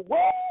worthy, you're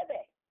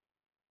worthy.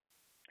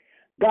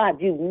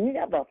 God, you've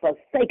never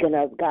forsaken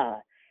us,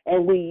 God,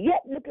 and we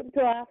yet looking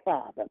to our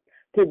Father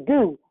to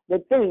do the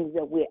things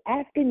that we're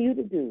asking you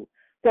to do.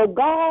 So,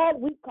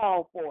 God, we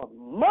call for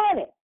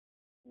money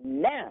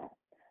now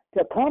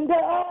to come to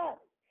us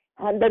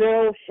under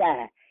the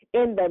Oshai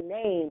in the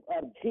name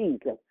of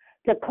Jesus,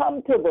 to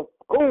come to the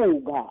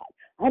school, God,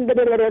 under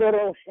the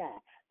Oshai,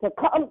 to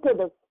come to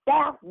the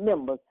staff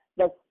members,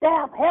 the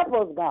staff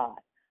helpers, God.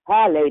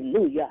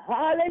 Hallelujah,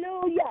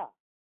 hallelujah.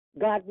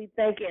 God, we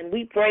thank you and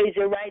we praise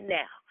you right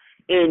now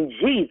in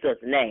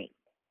Jesus' name.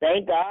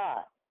 Thank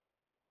God.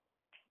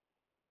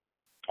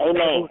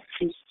 Amen.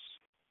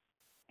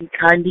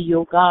 Kind to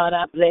you, God,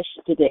 I bless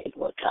you today,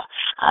 Lord God.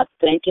 I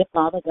thank you,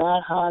 Father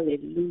God.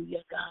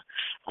 Hallelujah, God.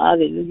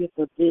 Hallelujah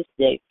for this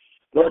day.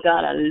 Lord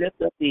God, I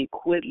lift up the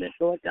equipment,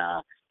 Lord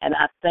God, and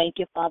I thank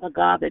you, Father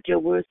God, that your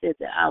word says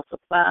that I'll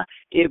supply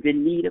every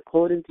need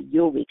according to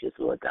your riches,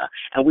 Lord God.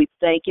 And we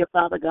thank you,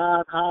 Father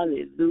God,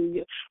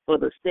 hallelujah, for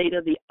the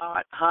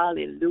state-of-the-art,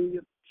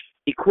 hallelujah,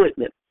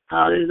 equipment.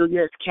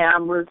 Hallelujah. It's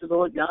cameras,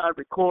 Lord God,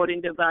 recording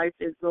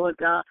devices, Lord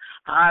God.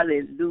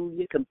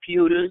 Hallelujah.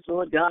 Computers,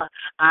 Lord God.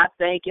 I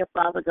thank you,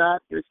 Father God,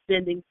 for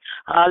sending,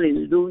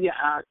 hallelujah,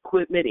 our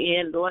equipment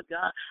in, Lord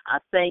God. I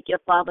thank you,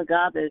 Father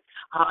God, that,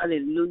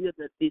 hallelujah,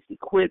 that this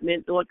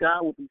equipment, Lord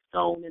God, will be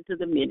sown into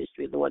the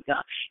ministry, Lord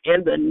God.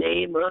 In the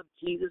name of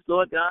Jesus,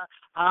 Lord God.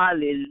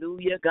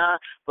 Hallelujah, God,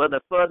 for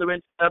the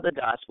furtherance of the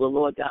gospel,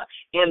 Lord God.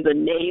 In the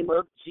name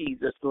of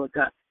Jesus, Lord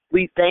God.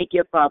 We thank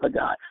you, Father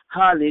God.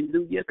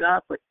 Hallelujah,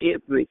 God, for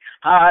every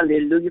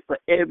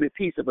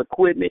piece of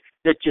equipment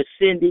that you're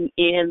sending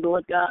in,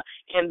 Lord God,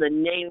 in the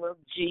name of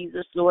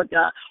Jesus, Lord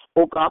God.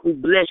 Oh, God, we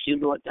bless you,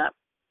 Lord God,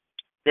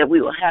 that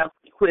we will have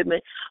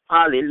equipment,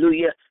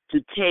 hallelujah, to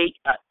take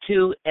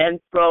to and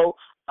fro,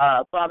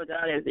 Father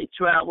God, as they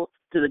travel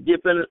to the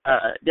different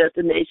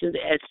destinations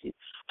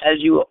as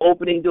you are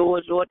opening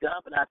doors, Lord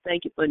God. But I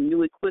thank you for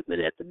new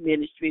equipment at the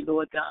ministry,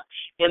 Lord God,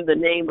 in the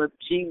name of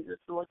Jesus,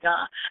 Lord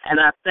God. And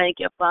I thank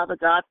you, Father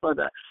God, for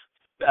the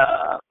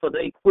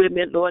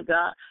equipment, Lord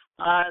God.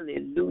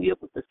 Hallelujah,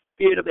 with the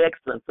spirit of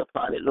excellence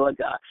upon it, Lord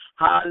God.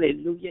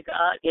 Hallelujah,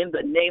 God, in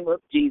the name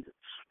of Jesus.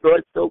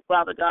 Lord, so,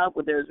 Father God,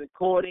 when there's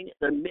recording,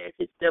 the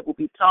message that will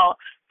be taught,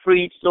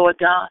 preached, Lord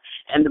God,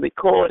 and the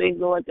recording,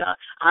 Lord God,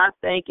 I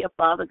thank you,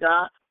 Father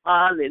God.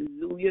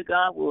 Hallelujah,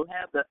 God, we'll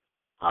have the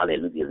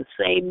the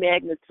same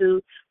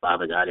magnitude,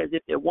 Father God, as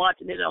if they're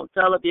watching it on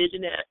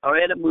television or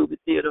at a movie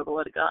theater,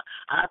 Lord God.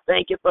 I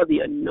thank you for the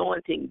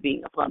anointing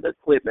being upon the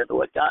equipment,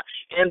 Lord God,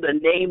 in the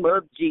name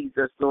of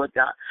Jesus, Lord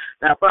God.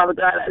 Now, Father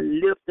God, I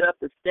lift up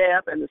the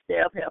staff and the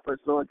staff helpers,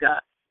 Lord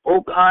God.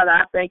 Oh, God,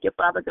 I thank you,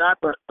 Father God,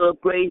 for an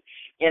upgrade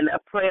in a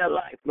prayer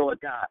life,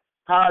 Lord God.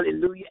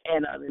 Hallelujah,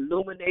 and an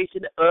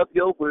illumination of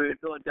your word,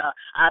 Lord God.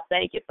 I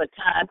thank you for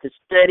time to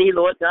study,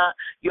 Lord God,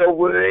 your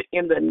word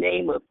in the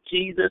name of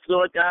Jesus,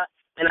 Lord God.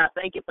 And I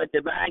thank you for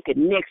divine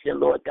connection,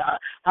 Lord God.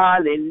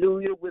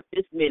 Hallelujah, with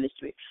this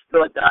ministry,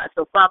 Lord God.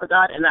 So, Father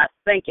God, and I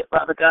thank you,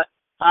 Father God.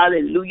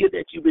 Hallelujah,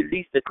 that you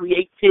release the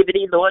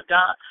creativity, Lord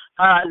God.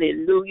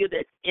 Hallelujah,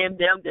 that's in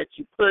them, that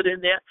you put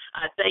in there.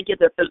 I thank you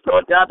that,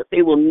 Lord God, that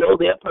they will know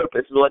their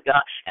purpose, Lord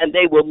God, and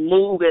they will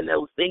move in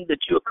those things that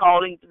you're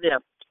calling to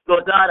them.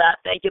 Lord God, I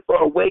thank you for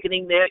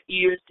awakening their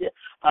ears to,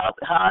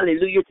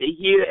 hallelujah, to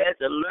hear and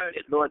to learn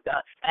it, Lord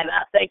God. And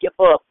I thank you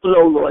for a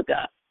flow, Lord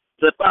God.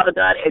 So, Father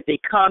God, as they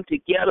come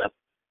together,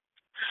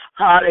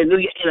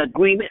 hallelujah, in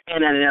agreement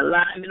and an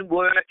alignment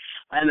word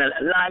and an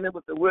alignment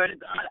with the word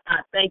of God, I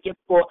thank you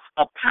for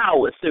a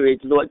power surge,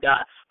 Lord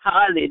God.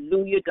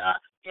 Hallelujah, God,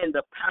 in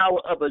the power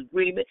of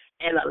agreement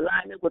and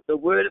alignment with the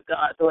word of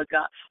God, Lord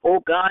God. Oh,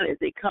 God, as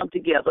they come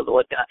together,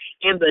 Lord God,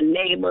 in the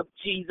name of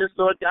Jesus,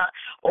 Lord God.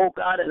 Oh,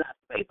 God, and I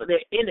pray for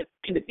their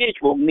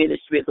individual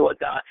ministry, Lord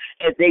God,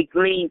 as they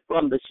glean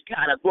from the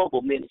Shekinah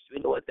Global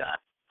Ministry, Lord God.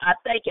 I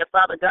thank you,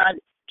 Father God.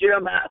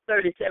 Jeremiah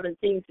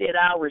 30:17 said,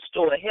 I'll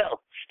restore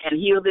health and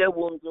heal their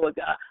wounds, Lord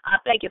God. I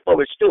thank you for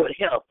restored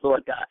health,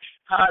 Lord God.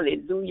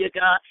 Hallelujah,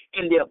 God,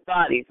 in their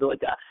bodies, Lord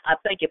God. I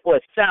thank you for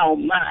a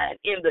sound mind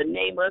in the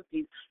name of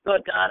Jesus.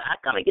 Lord God, I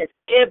come against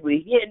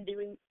every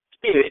hindering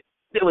spirit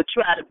that would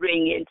try to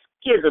bring in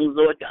schisms,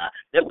 Lord God,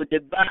 that would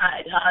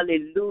divide,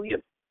 hallelujah,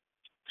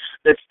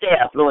 the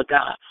staff, Lord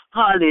God.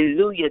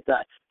 Hallelujah,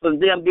 God, from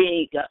them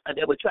being,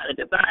 that would try to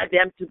divide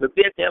them to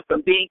prevent them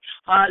from being,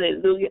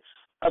 hallelujah,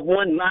 of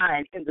one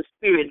mind in the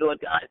spirit, Lord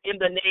God, in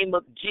the name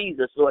of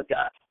Jesus, Lord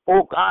God.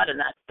 Oh, God,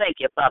 and I thank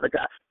you, Father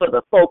God, for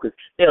the focus.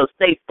 They'll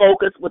stay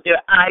focused with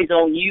their eyes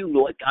on you,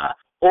 Lord God.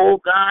 oh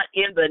God,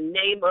 in the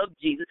name of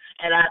Jesus.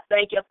 And I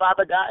thank you,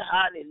 Father God,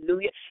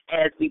 hallelujah,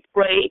 as we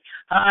pray,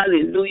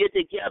 hallelujah,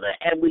 together,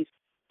 and we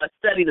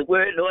study the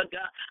word, Lord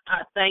God.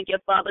 I thank you,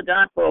 Father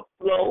God, for a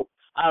flow,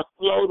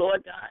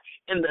 Lord God,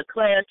 in the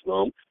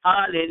classroom,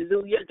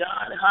 hallelujah,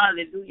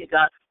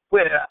 God,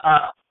 where,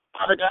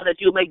 Father God, that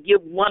you may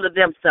give one of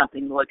them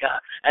something, Lord God,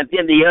 and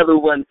then the other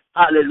one,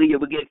 hallelujah,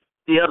 will get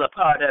the other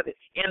part of it.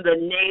 In the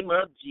name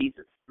of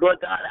Jesus, Lord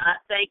God, I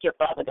thank you,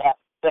 Father God,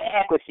 for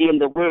accuracy in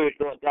the word,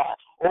 Lord God.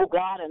 Oh,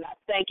 God, and I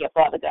thank you,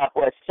 Father God,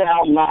 for a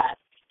sound mind.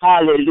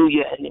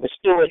 Hallelujah, and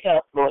restored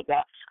health, Lord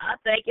God. I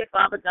thank you,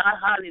 Father God,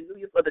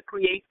 hallelujah, for the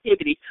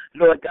creativity,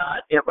 Lord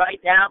God, and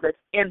right now that's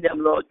in them,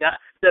 Lord God,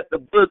 that the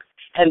books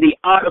and the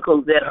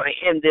articles that are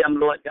in them,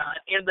 Lord God,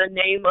 in the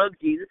name of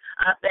Jesus,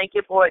 I thank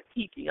you for a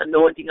teaching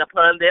anointing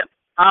upon them.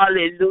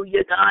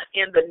 Hallelujah, God,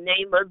 in the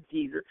name of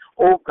Jesus.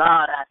 Oh,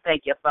 God, I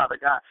thank you, Father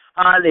God.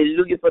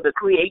 Hallelujah, for the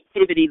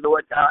creativity,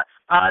 Lord God.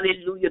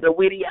 Hallelujah, the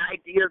witty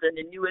ideas and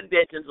the new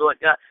inventions, Lord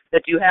God,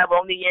 that you have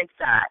on the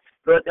inside,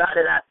 Lord God,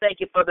 and I thank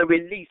you for the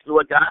release,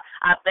 Lord God.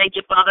 I thank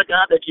you, Father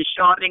God, that you're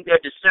sharpening their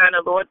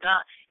discerner, Lord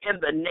God, in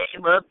the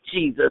name of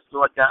Jesus,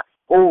 Lord God.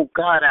 Oh,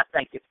 God, I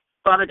thank you.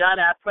 Father God,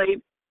 I pray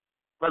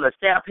for the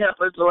staff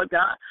helpers, Lord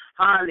God.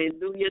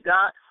 Hallelujah,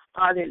 God.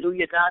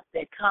 Hallelujah, God,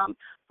 that come,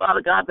 Father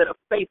God, that are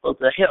faithful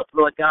to help,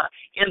 Lord God.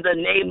 In the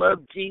name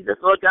of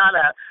Jesus, Lord God,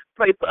 I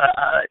pray for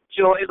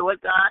joy, Lord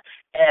God,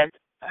 as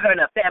her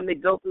and her family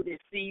go through this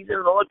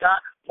season, Lord God,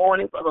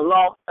 mourning for the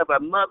loss of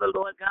her mother,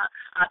 Lord God.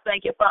 I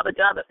thank you, Father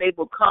God, that they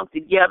will come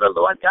together,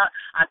 Lord God.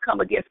 I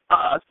come against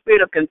a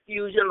spirit of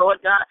confusion, Lord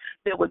God,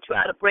 that will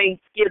try to bring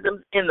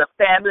schisms in the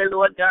family,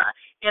 Lord God,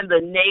 in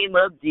the name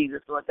of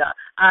Jesus, Lord God.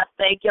 I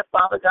thank you,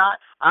 Father God,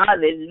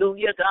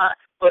 hallelujah, God,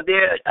 for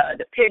their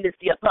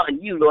dependency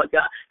upon you, Lord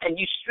God, and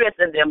you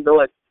strengthen them,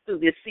 Lord, through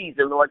this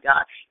season, Lord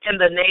God. In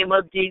the name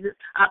of Jesus,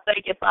 I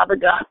thank you, Father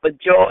God, for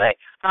joy.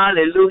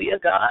 Hallelujah,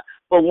 God,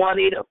 for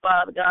Juanita,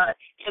 Father God.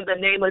 In the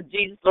name of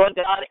Jesus, Lord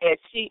God, as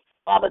she,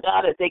 Father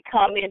God, as they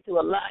come into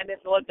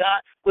alignment, Lord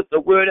God, with the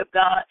word of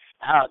God,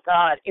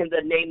 God, in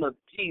the name of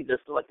Jesus,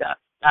 Lord God.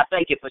 I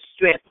thank you for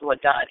strength, Lord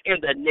God, in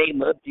the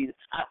name of Jesus.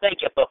 I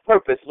thank you for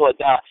purpose, Lord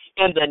God,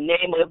 in the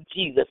name of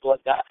Jesus,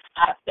 Lord God.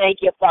 I thank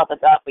you, Father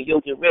God, for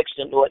your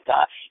direction, Lord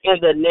God, in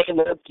the name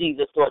of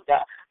Jesus, Lord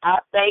God. I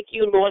thank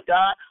you, Lord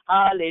God,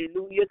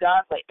 hallelujah,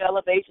 God, for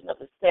elevation of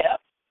the staff.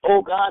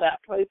 Oh, God, I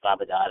pray,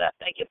 Father God, I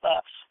thank you for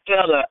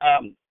Elder,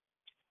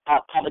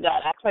 Father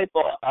God, I pray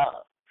for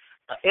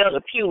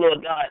Elder Pugh,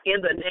 Lord God,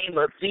 in the name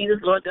of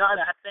Jesus, Lord God.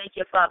 I thank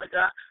you, Father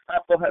God,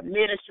 for her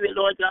ministry,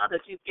 Lord God,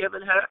 that you've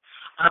given her.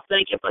 I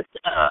thank you for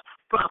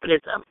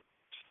Prophetess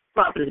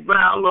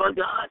Brown, Lord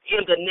God,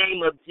 in the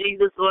name of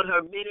Jesus, Lord,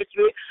 her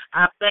ministry.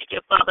 I thank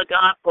you, Father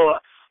God, for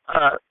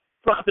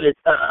Prophetess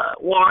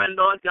Warren,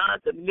 Lord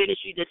God, the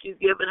ministry that you've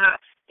given her.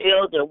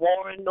 Elder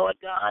Warren, Lord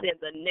God, in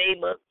the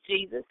name of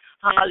Jesus.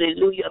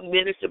 Hallelujah,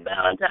 Minister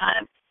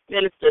Valentine.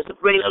 Minister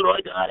Sabrina,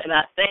 Lord God, and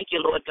I thank you,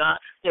 Lord God,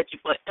 that you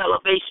for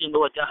elevation,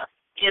 Lord God,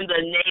 in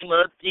the name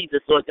of Jesus,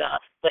 Lord God,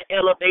 for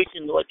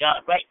elevation, Lord God,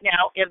 right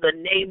now in the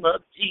name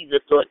of Jesus,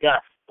 Lord God.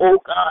 Oh,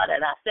 God,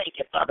 and I thank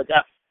you, Father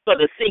God, for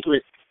the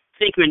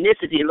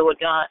synchronicity, Lord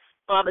God,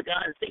 Father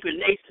God, and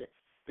synchronization,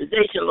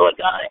 Lord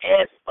God,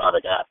 as,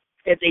 Father God,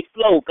 as they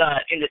flow,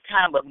 God, in the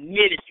time of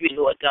ministry,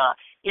 Lord God,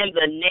 in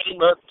the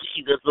name of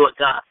Jesus, Lord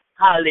God.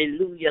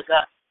 Hallelujah,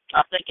 God.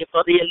 I thank you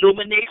for the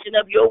illumination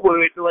of your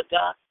word, Lord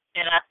God.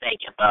 And I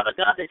thank you, Father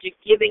God, that you're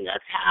giving us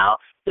how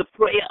to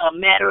pray a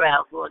matter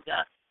out, Lord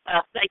God.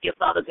 I thank you,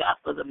 Father God,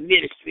 for the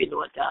ministry,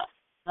 Lord God.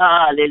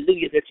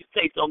 Hallelujah, that you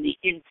place on the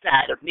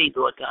inside of me,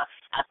 Lord God.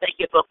 I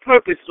thank you for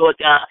purpose, Lord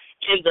God,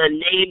 in the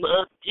name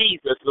of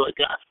Jesus, Lord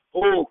God.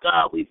 Oh,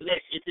 God, we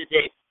bless you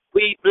today.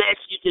 We bless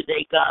you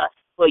today, God,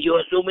 for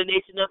your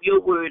illumination of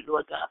your word,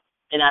 Lord God.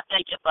 And I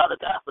thank you, Father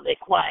God, for that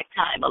quiet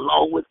time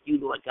along with you,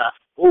 Lord God.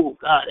 Oh,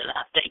 God, and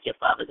I thank you,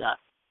 Father God,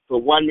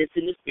 for oneness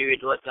in the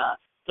spirit, Lord God.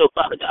 So,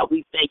 Father God,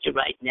 we thank you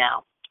right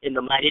now. In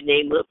the mighty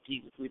name of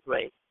Jesus, we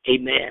pray.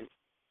 Amen.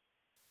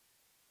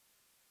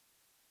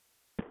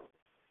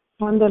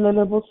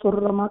 Mandelebo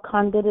surrama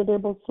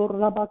kandelebo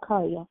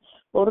surrabakaya.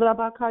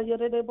 Orabakaya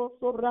rebo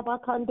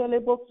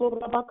surrabakandelebo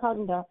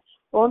surrabakanda.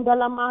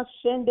 Ondala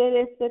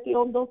mashendere seti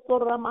ondo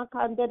surrama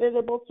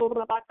kandelebo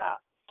surrabaka.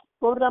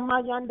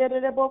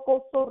 Oramayandelebo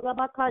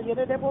surrabakaya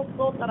rebo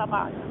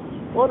sotarabaya.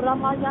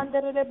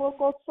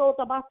 Oramayandelebo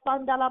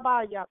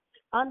sotabasandalabaya.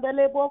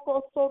 Andelebo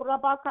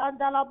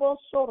surrabakandalabo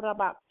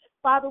surraba.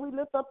 Father, we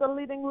lift up the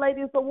Leading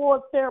Ladies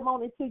Award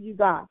ceremony to you,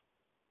 God.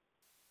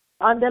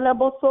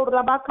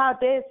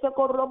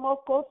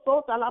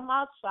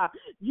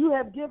 You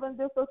have given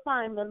this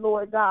assignment,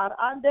 Lord God.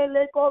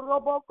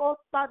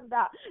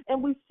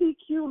 And we seek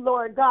you,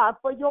 Lord God,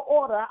 for your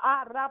order.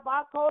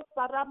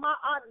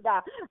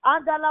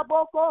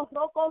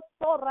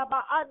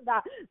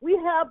 We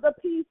have the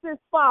pieces,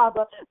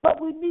 Father, but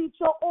we need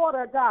your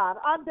order, God.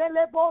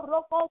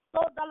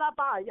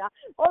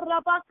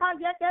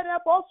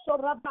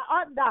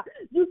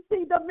 You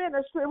see the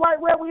ministry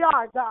right where we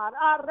are, God.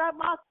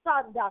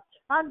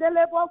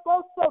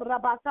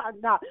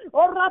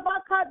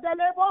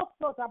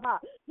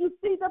 You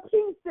see the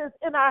pieces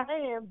in our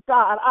hands,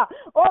 God.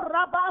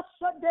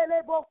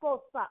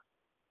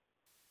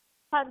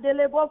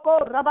 Andeleboko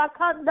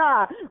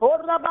Rabakanda,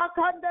 or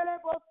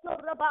Rabakandeleboko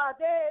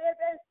Rabade,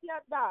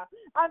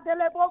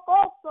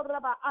 Andeleboko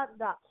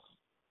Rabaanda.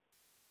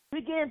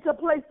 Begin to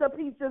place the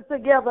pieces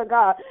together,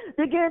 God.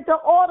 Begin to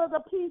order the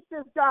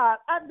pieces, God.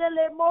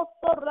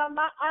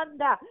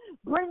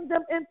 Bring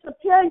them into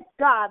place,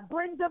 God.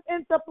 Bring them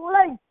into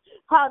place.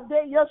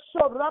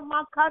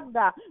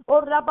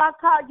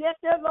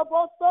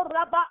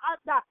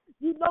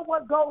 You know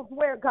what goes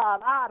where,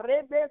 God.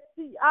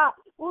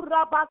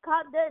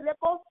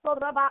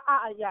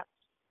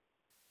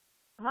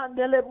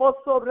 Handele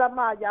moso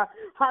ramaya,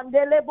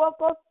 handele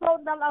boko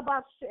sonda la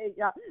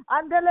basheya,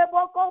 andele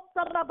boko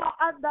saraba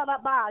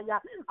andalabaya,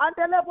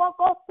 andele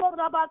boko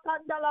soraba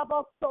kandala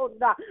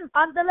bosonda,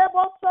 andele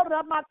boso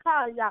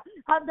ramakaya,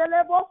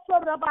 andele boso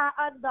raba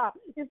anda.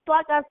 It's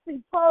like I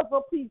see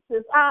puzzle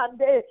pieces.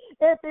 Ande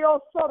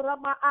etio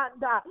sorama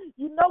anda.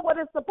 You know what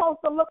it's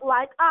supposed to look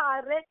like.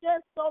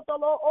 Reke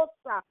sotolo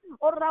osa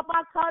or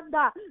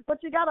ramakanda,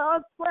 but you gotta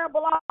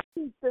unscramble all the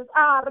pieces.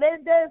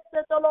 Rende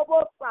setolo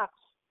bosa.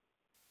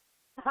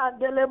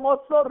 Father,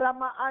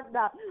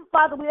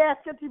 we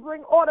ask that you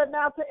bring order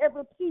now to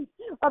every piece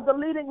of the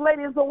Leading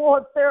Ladies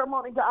Award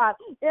ceremony, God.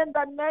 In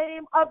the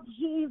name of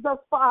Jesus,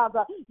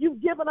 Father,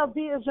 you've given a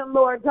vision,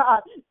 Lord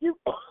God. You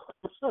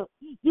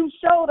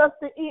showed us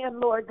the end,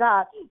 Lord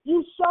God.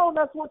 You showed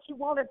us what you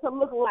wanted to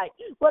look like.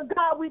 But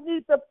God, we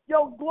need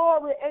your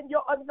glory and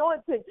your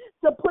anointing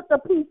to put the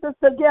pieces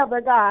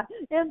together, God.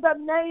 In the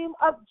name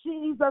of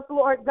Jesus,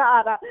 Lord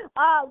God.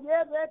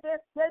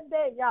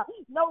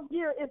 No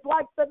year is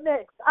like the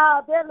next.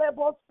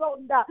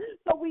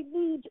 So we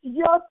need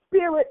your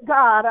spirit,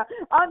 God.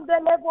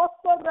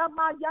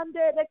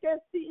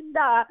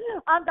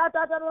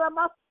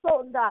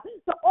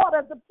 To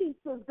order the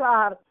pieces,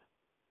 God.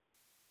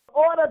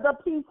 Order the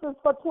pieces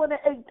for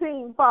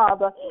 2018,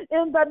 Father.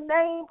 In the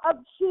name of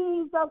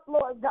Jesus,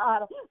 Lord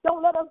God.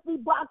 Don't let us be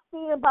boxed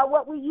in by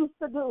what we used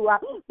to do.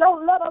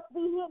 Don't let us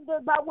be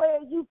hindered by where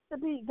it used to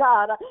be,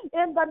 God.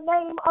 In the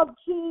name of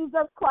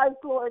Jesus Christ,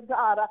 Lord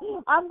God.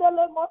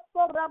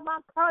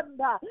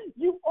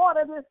 You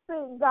order this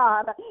thing,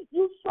 God.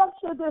 You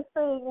structure this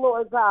thing,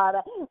 Lord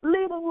God.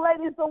 Leading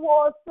Ladies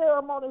Awards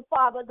ceremony,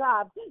 Father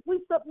God.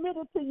 We submit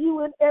it to you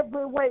in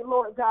every way,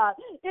 Lord God.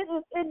 It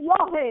is in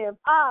your hands.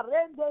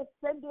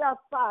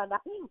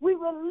 We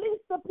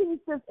release the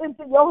pieces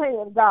into your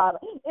hand, God,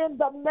 in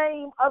the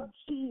name of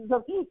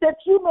Jesus, that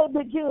you may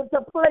begin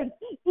to place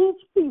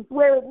each piece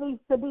where it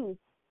needs to be.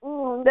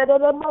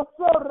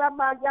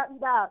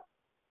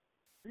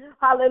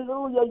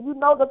 Hallelujah. You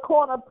know the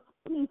corner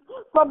piece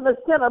from the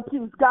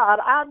centerpiece, God.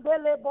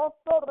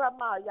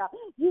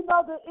 You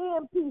know the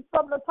end piece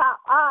from the top.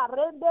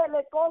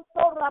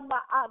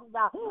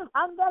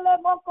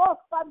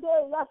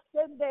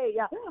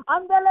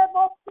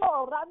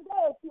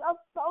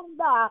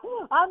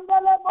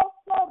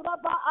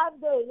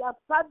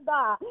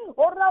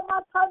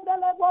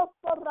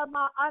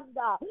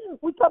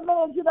 We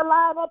command you to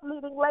line up,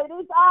 Leading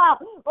Ladies. I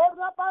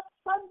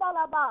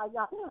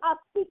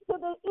speak to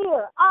the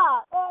ear.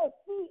 I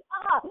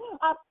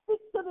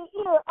speak to the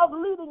ear of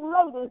Leading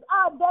Ladies.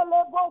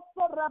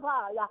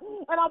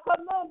 And I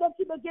command that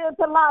you begin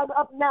to line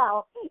up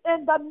now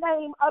in the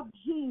name of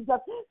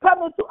Jesus.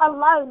 Come into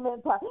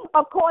alignment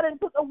according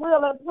to the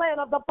will and plan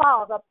of the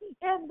Father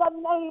in the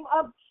name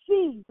of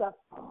Jesus.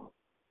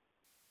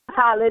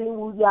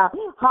 Hallelujah.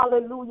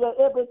 Hallelujah.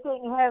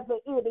 Everything has an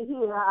ear to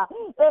hear.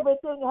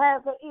 Everything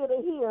has an ear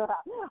to hear.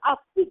 I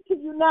speak to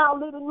you now,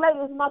 Leading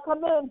Ladies, and I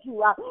command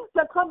you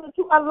to come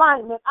into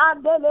alignment.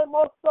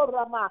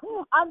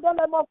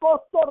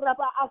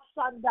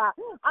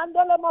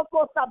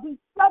 Be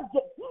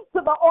subject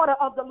to the order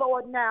of the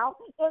Lord now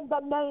in the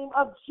name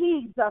of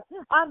Jesus.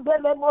 I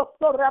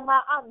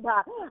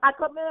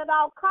command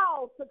our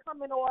calls to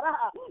come in order.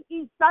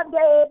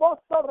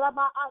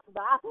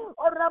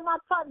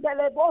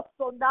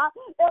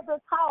 Every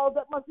call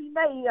that must be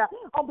made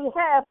on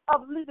behalf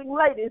of Leading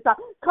Ladies,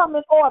 come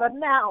in order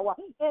now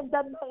in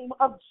the name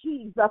of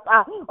Jesus.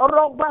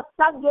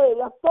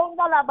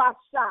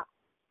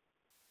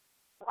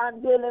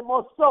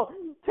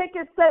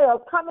 Ticket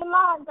sales, come in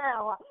line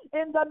now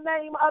in the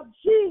name of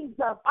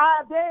Jesus.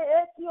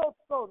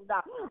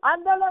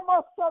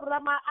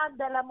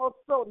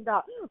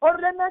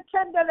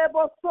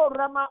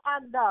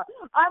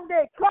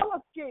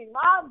 Color scheme,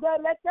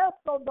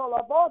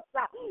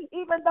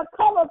 even the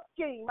color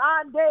scheme,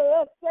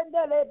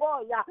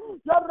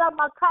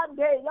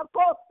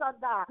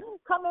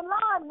 come in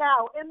line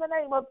now in the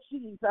name of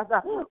Jesus.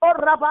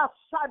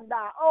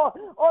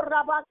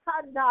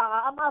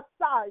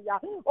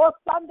 or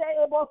Sunday,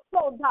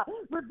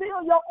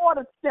 reveal your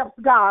order steps,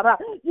 God.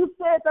 You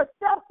said the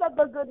steps of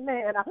the good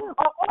man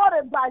are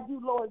ordered by you,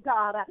 Lord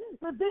God.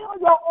 Reveal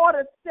your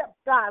order steps,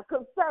 God,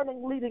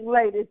 concerning leading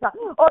ladies.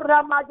 O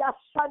Ramaya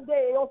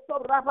Shande, O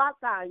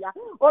Sorabakaya,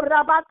 O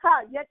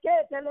Rabakaya,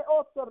 Ketele,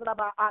 O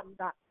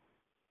Sorabaanda.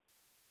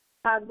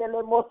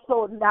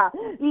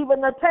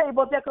 Even the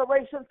table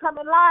decorations come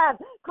in line,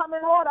 come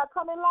in order,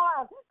 come in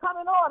line, come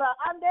in order.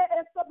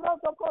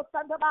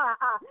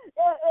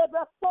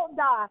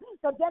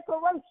 The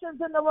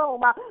decorations in the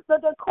room, the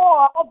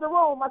decor of the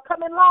room,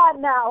 come in line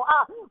now.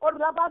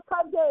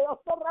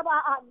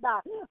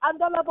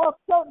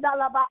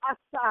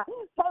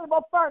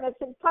 Table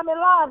furnishing, come in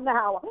line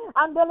now.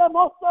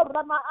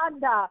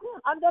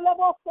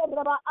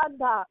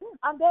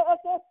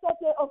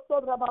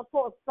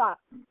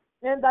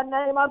 In the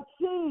name of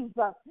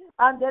Jesus,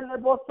 and the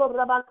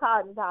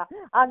Lebosorabakanda,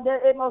 and the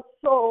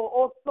Emoso,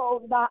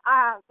 also the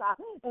Asa,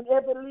 and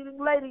every leading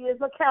lady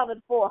is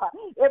accounted for.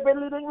 Every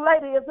leading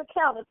lady is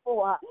accounted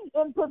for,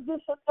 in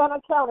position and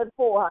accounted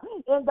for.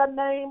 In the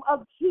name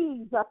of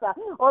Jesus,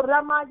 O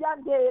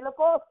Ramayande,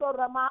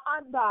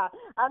 Lekosoramaanda,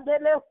 and the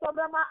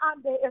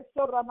Lesoramaande,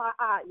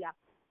 Esoramaaya.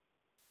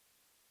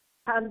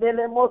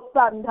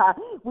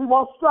 We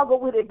won't struggle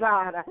with it,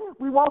 God.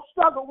 We won't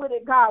struggle with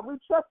it, God. We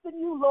trust in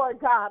you, Lord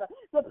God.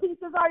 The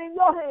pieces are in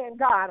your hand,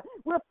 God.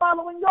 We're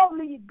following your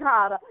lead,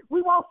 God.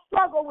 We won't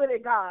struggle with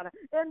it, God.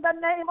 In the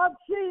name of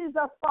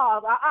Jesus,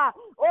 Father.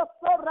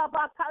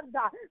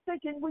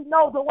 Thinking we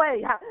know the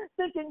way.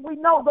 Thinking we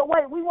know the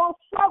way. We won't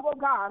struggle,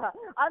 God.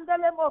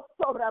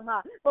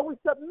 But we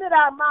submit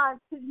our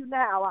minds to you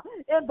now.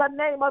 In the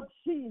name of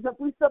Jesus,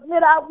 we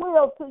submit our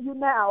will to you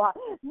now,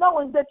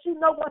 knowing that you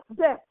know what's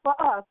best for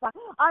us.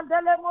 In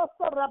the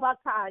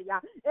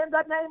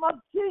name of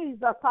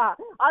Jesus.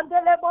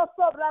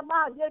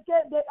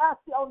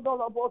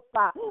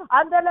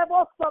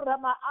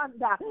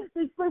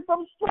 Be free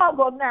from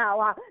struggle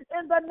now.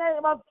 In the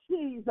name of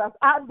Jesus.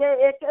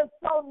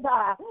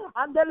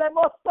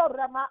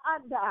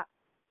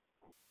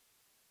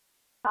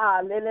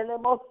 Lelele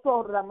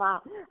mosorama,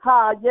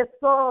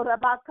 yesora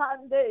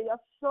bakande,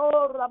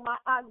 yasorama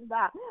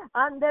anda,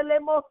 andele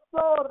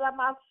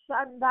mosorama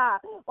shanda,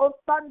 o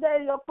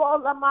Sunday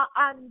yofolama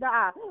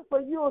anda.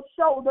 For you'll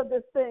shoulder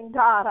this thing,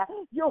 God.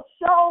 You'll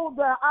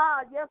shoulder,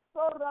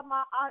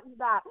 yesorama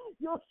anda.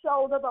 You'll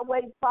shoulder the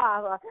way,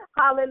 Father.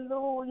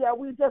 Hallelujah.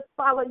 We just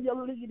follow your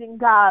leading,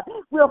 God.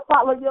 We'll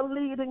follow your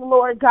leading,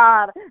 Lord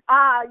God.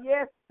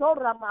 Yes.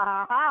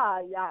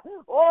 Soramahaya,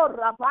 oh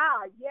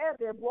Rabba,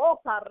 yere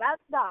boca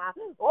randa,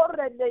 oh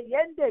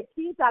reneyende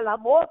quita la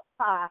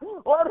moza,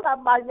 oh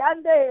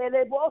Ramayande,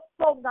 ele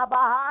boso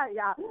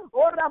nabahaya,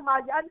 oh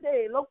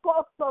Ramayande,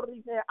 locoso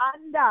rime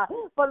anda,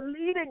 for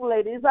leading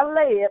ladies, a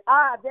lay,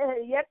 de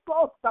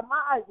yeko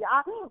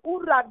samaya,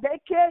 ura de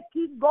que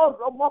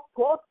kingoro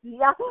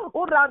mocosia,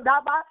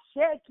 urandaba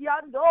sheki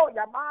ando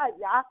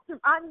yamaya,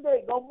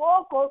 ande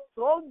gomoko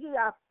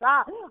songia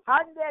sa,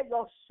 ande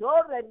yo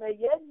shore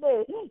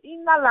meyende.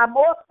 Inna la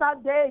mosa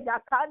de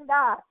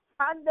yakanda.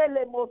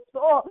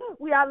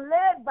 We are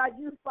led by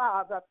you,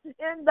 Father,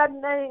 in the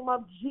name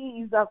of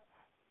Jesus.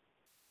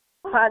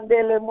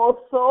 Handele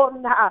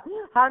mosona,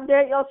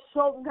 handele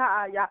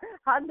songaya,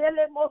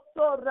 handele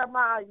mosora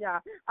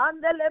maya,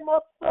 handele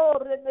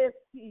mosore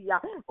mesia,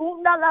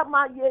 una la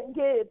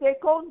mayenge, de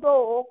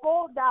kondo,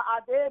 koda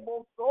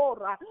adebo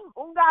sora,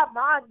 unga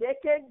mande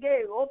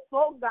kenge,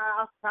 osonga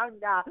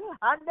asanga,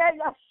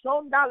 handele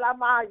sonda la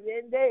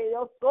mayende,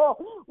 oso,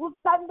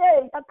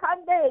 usande,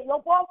 akande,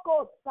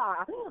 yoboko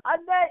sa,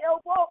 ande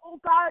yobo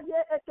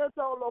ukaye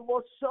etolo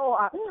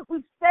mosoa.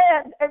 We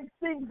stand and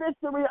sing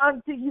victory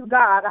unto you,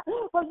 God.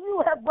 For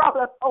you have brought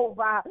us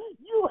over.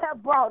 You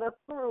have brought us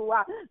through.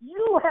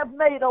 You have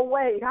made a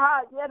way.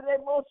 Our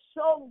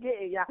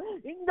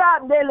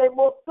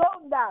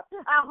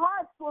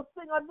hearts will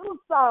sing a new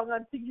song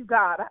unto you,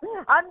 God.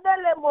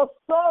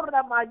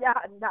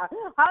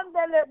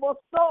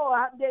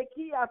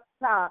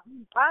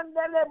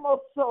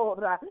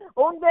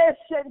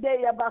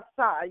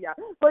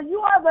 For you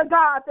are the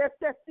God that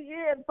sets the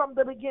end from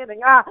the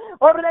beginning.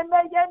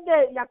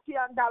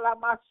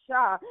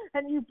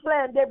 And you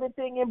planned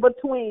everything in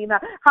between.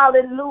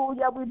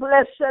 Hallelujah. We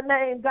bless your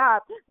name,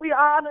 God. We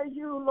honor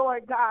you,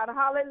 Lord God.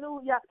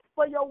 Hallelujah.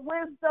 For your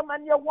wisdom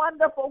and your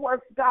wonderful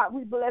works, God.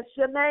 We bless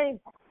your name.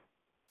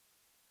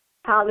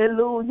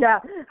 Hallelujah.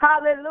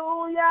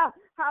 Hallelujah.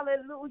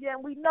 Hallelujah.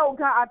 And we know,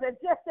 God,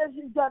 that just as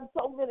you've done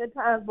so many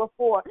times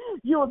before,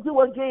 you'll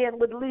do again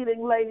with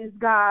leading ladies,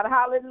 God.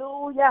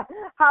 Hallelujah.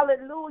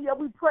 Hallelujah.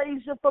 We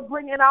praise you for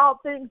bringing all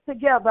things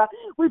together.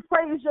 We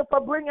praise you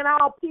for bringing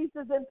all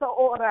pieces into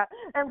order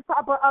and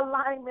proper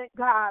alignment,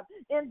 God,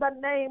 in the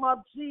name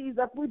of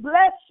Jesus. We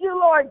bless you,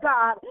 Lord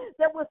God,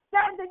 that we're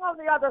standing on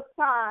the other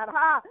side.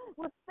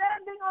 We're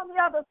standing on the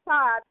other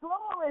side.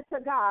 Glory to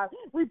God.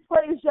 We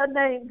praise your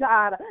name,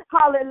 God.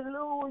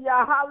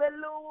 Hallelujah.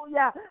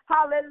 Hallelujah. Hallelujah.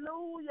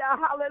 Hallelujah.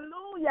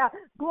 Hallelujah.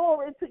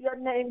 Glory to your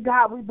name,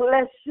 God. We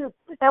bless you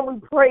and we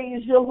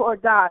praise you,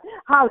 Lord God.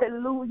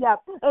 Hallelujah.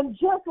 And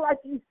just like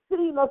you've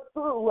seen us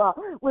through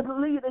with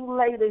leading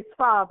ladies,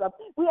 Father,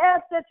 we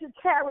ask that you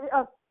carry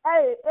us.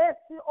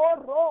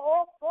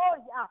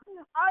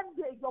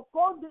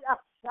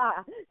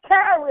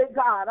 Carry,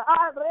 God,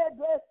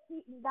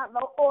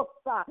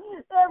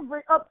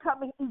 every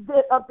upcoming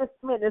event of this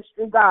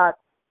ministry, God.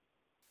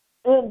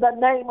 In the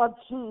name of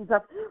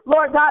Jesus.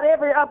 Lord God,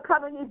 every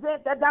upcoming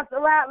event that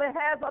Dr. Riley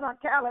has on our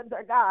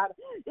calendar, God.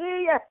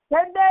 Yes,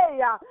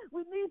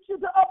 we need you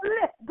to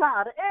uplift,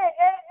 God.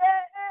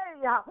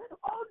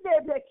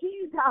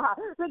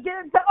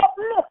 Begin to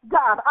uplift,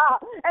 God,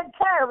 and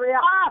carry.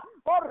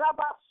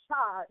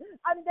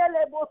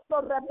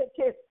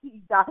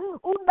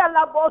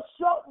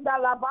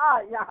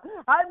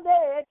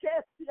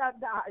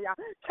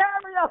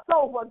 Carry us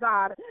over,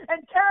 God,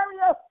 and carry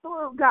us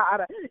through,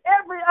 God,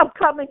 every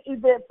upcoming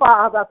event,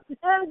 Father,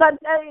 in the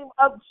name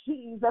of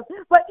Jesus.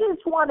 But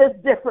each one is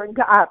different,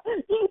 God.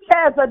 Each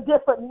has a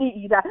different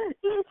need.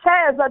 Each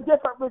has a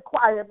different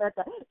requirement.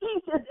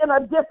 Each is in a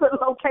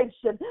different location.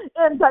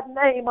 In the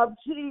name of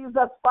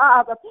Jesus,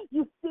 Father,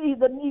 you see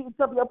the needs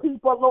of your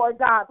people, Lord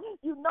God.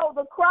 You know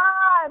the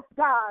cries,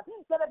 God,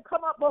 that have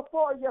come up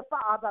before you,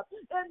 Father.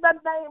 In the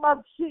name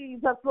of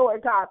Jesus,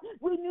 Lord God,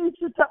 we need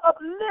you to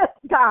uplift,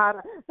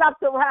 God,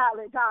 Dr.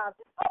 Riley, God.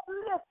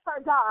 Uplift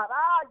her, God.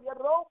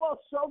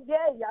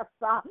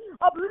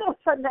 Uplift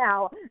her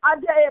now.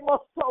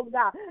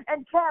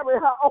 And carry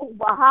her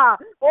over.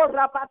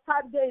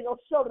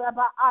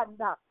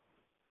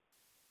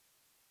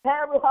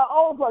 Carry her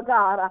over,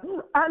 God.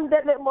 Lift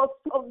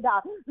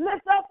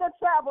up the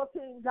travel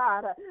team,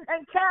 God,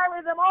 and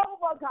carry them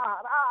over,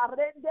 God.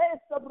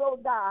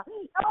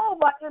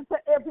 Over into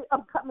every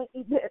upcoming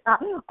event.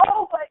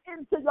 Over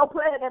into your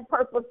plan and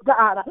purpose,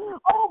 God.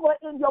 Over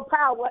in your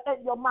power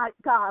and your might,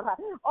 God.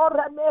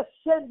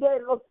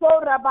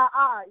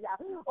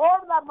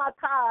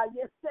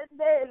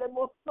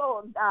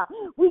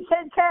 We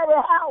can carry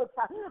out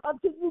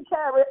until you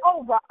carry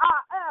over.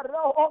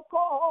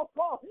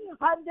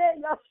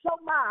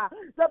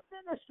 The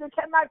ministry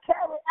cannot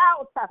carry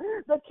out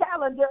the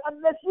calendar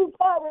unless you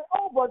carry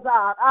over,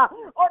 God.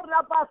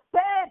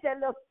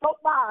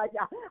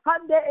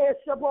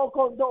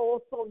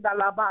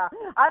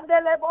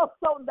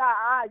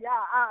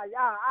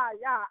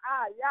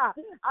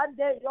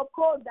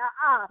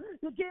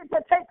 Begin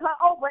to take her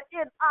over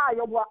in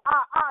Iowa.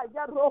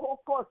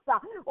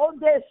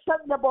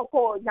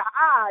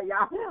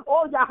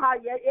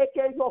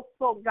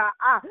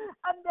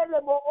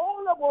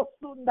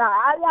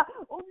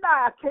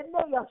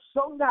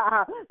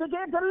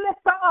 Begin to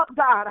lift her up,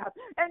 God,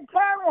 and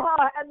carry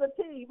her and the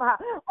team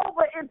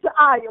over into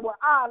Iowa.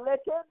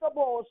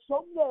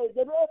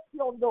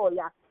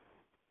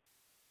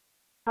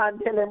 Eyes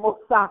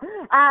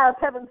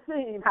haven't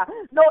seen,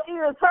 no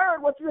ears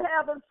heard what you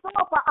have in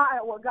store for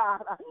Iowa,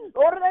 God.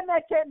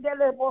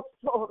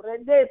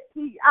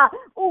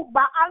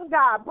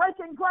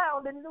 Breaking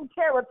ground in new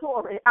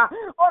territory.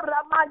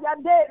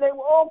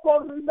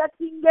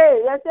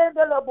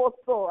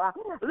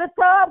 Lift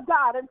her up,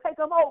 God, and take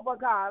them over,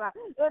 God,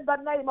 in the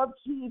name of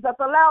Jesus.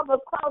 Allow them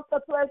to cross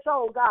the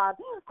threshold, God.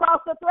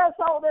 Cross the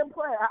threshold in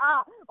prayer.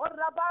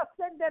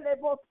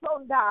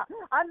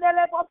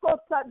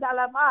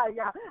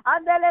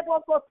 Andele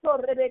boko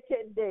sorre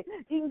bekende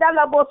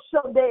indala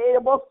boshonde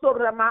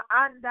bosorra ma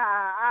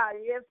anda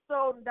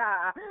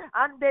yesonda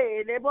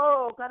ande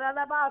lebo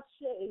karala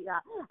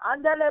basheya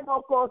andele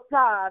boko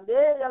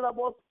sande la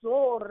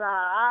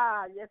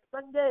bosorra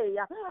yesande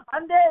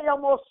ande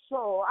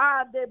yomoso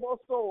ande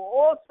boso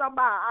o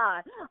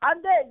sama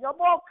ande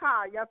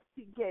yomoka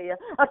yasige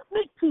a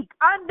sneak peek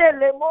ande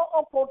lemo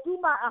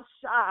opotuma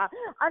asha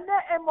ande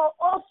emo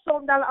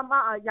osonda la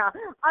maya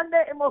ande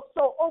emo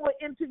so over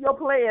into your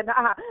plan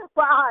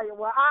for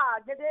Iowa,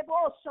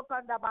 Gedebo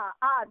Sokandaba,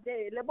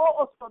 De Lebo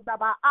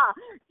Osondaba,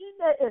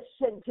 Ine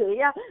Essente,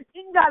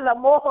 Ingala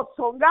Moho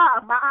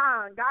Songa,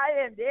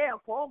 Gaye and De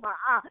Koma,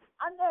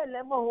 Ane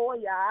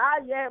Lemohoya,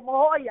 Ye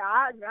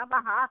Mohoya,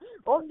 Yamaha,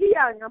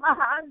 Ongia,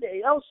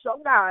 Yamahande,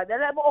 Osonga, the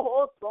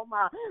Lemo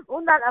Soma,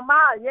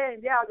 Unama, Ye,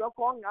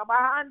 Yokonga,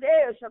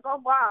 Bahande,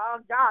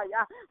 Shakoma,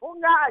 Gaya,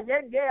 Unga,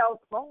 Yengel,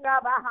 Songa,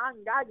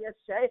 Bahanga,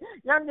 Yeshe,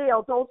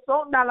 Yandel,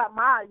 Sonda La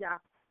Maya.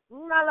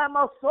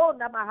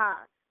 Nalamosona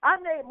maha.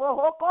 Ane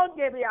moho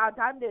konge bi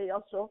atande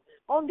yoso.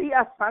 Ondi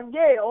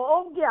asange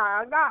onge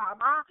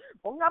agama.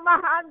 Onga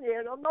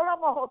mahane nola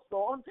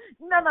mohoson.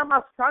 Nana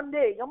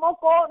masande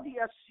yomoko ondi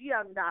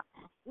ashianda.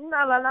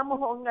 Nala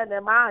lamohonga de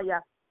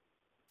maya.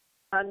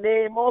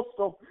 Ane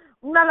moso.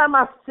 Nala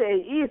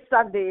masse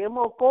isande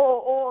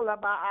moko ola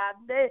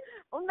baande.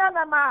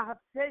 Nana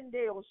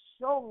mahasende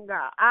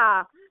osonga.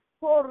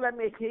 Por la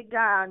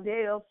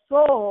mexicande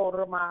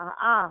osorma.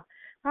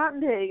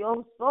 Ande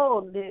yo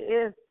son de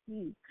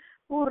esi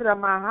pura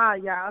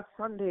mahaya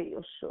Sunday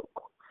yo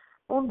shoko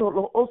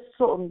ondolo o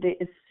son de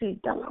esi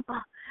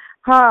dalaba.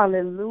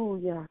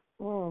 Hallelujah.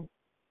 Oh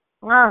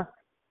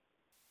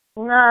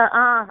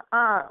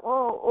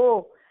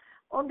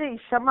Ondi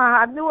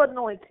Shama, new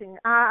anointing,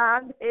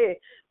 and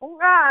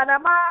Ungana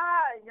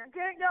Maya,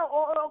 Kenya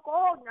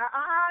Orokonga,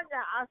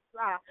 Anya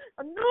Asa,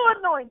 a new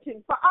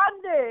anointing for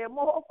Ande,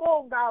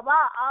 Mohokonga,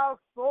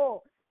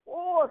 also,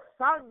 oh,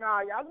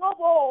 Sanga,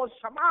 Yangobo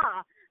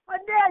Shama,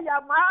 Ande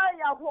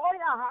Yamaya,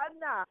 Hoya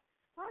Hana,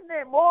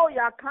 Ane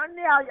Moya,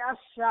 Kanya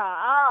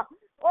Yasha,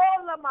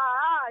 Ola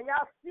Maya,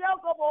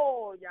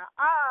 Siagoboya,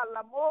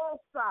 La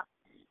Mosa,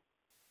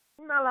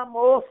 Nala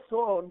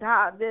Moso,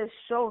 Da,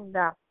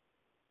 Shonda.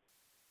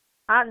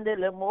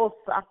 Andele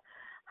mosa.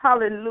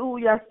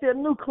 Hallelujah. See a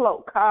new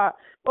cloak.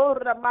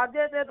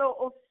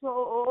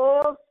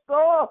 Oh,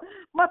 so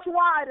much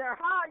wider.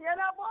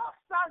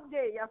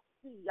 Sunday.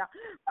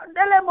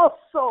 Andele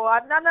moso.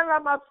 Anana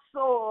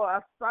maso.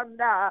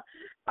 Sanda.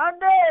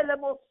 Andele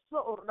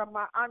moso.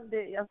 Rama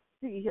ande.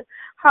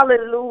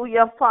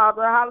 Hallelujah,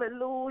 Father.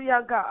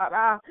 Hallelujah,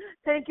 God.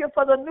 Thank you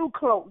for the new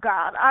cloak,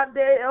 God.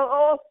 Ande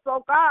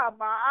also, God.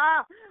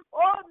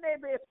 Oh,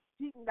 nebe.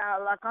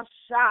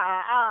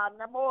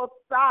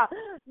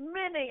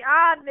 Many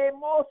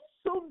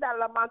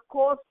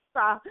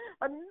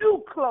a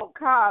new cloak,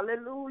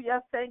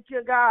 hallelujah. Thank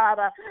you, God.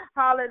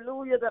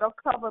 Hallelujah, that'll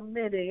cover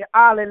many.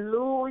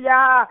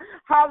 Hallelujah,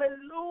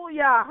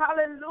 hallelujah,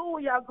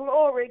 hallelujah.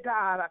 Glory,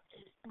 God.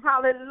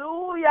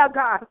 Hallelujah,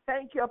 God.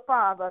 Thank you,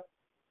 Father.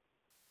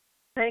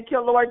 Thank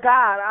you, Lord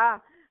God.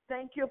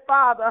 Thank you,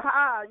 Father.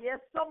 Yes,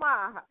 so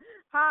much.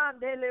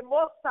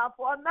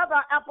 For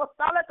another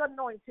apostolic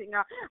anointing.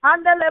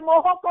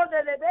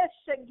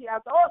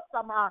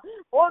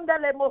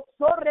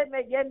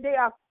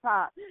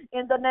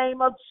 In the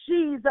name of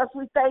Jesus,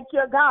 we thank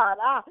you, God.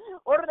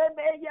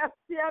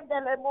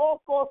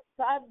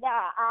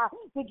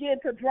 Begin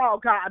to draw,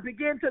 God.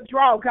 Begin to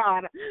draw,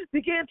 God.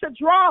 Begin to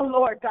draw,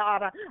 Lord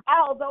God.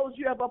 All those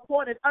you have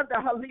appointed under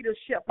her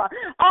leadership.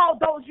 All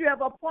those you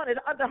have appointed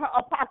under her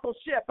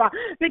apostleship.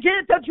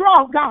 Begin to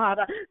draw, God.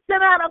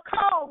 Send out a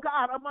call,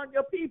 God, among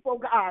your people,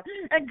 God,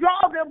 and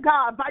draw them,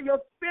 God, by your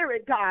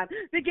spirit, God.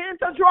 Begin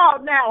to draw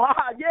now.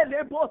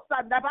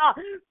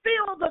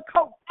 Feel the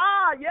coat.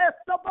 Yes,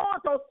 feel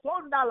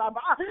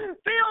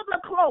the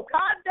cloak.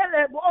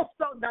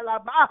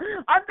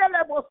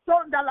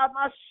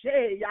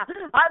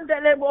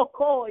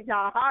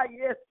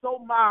 Yes,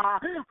 Soma.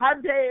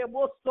 Ande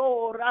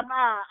moso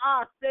rama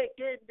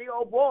asekende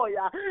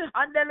oboya.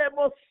 Andele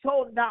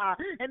mosonda.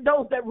 And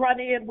those that run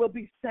in will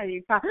be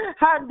saved.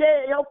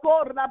 Ande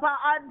okoraba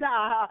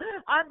anda.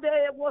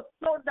 Ande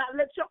mosonda.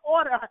 Let your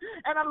order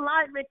and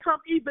alignment come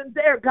even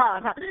there,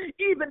 God.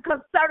 Even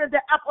concerning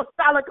the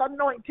apostolic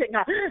anointing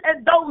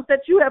and those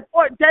that you have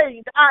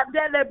ordained.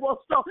 Andele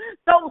moso.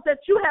 Those that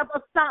you have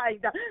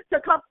assigned to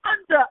come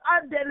under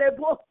andele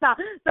mosa,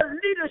 the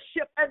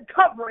leadership and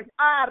covering.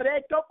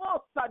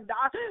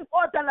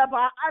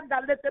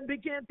 Let them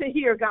begin to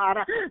hear, God.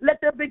 Let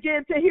them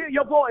begin to hear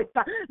your voice.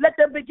 Let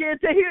them begin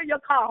to hear your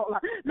call.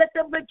 Let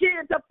them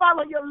begin to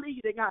follow your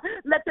leading.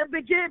 Let them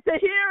begin to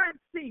hear and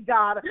see,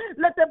 God.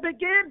 Let them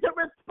begin to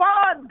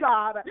respond,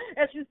 God,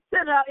 as you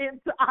send her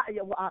into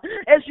Iowa,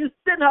 as you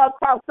send her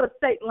across the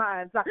state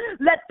lines.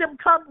 Let them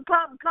come.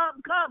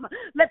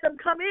 Let them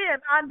come in.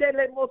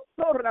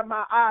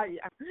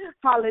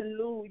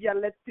 Hallelujah.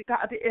 Let's see,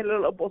 God.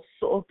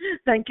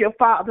 Thank you,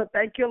 Father.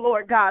 Thank you,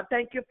 Lord God.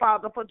 Thank you,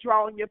 Father, for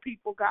drawing your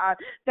people, God.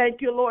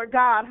 Thank you, Lord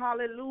God.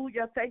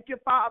 Hallelujah. Thank you,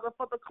 Father,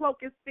 for the cloak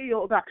is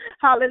filled.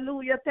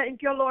 Hallelujah.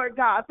 Thank you, Lord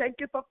God. Thank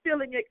you for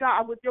filling it,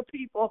 God, with your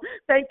people.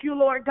 Thank you,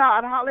 Lord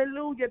God.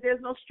 Hallelujah.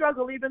 There's no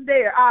struggle even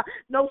there.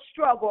 No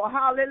struggle.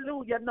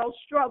 Hallelujah. No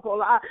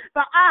struggle.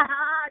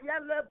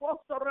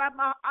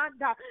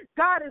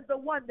 God is the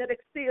one that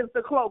extends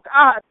the cloak.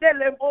 God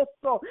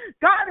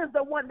is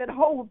the one that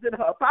holds it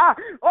up.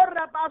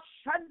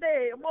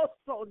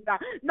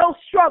 No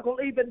struggle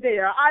even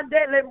there.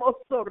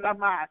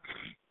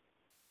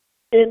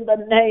 In the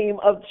name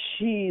of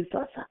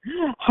Jesus.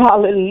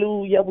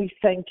 Hallelujah. We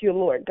thank you,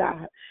 Lord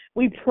God.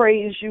 We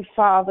praise you,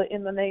 Father,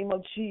 in the name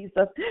of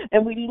Jesus.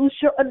 And we loose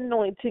your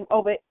anointing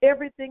over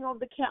everything on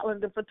the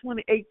calendar for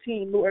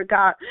 2018, Lord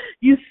God.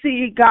 You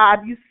see,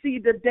 God, you see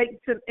the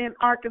dates in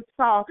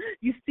Arkansas.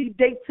 You see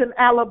dates in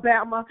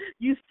Alabama.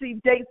 You see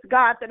dates,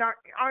 God, that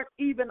aren't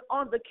even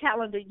on the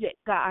calendar yet,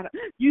 God.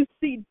 You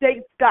see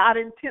dates, God,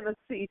 in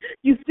Tennessee.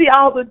 You see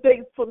all the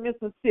dates for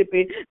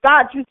Mississippi.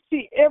 God, you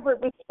see every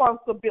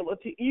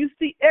responsibility. You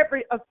see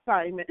every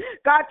assignment.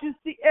 God, you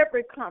see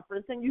every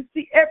conference and you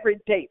see every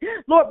date.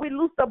 Lord, we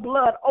loose the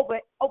blood over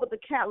the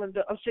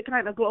calendar of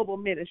Shekinah Global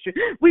Ministry.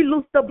 We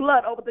loose the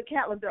blood over the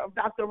calendar of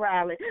Dr.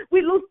 Riley.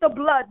 We loose the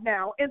blood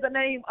now in the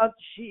name of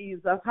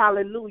Jesus.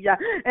 Hallelujah.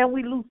 And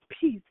we lose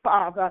peace,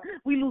 Father.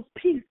 We lose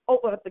peace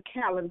over the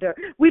calendar.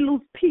 We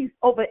lose peace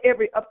over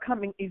every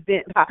upcoming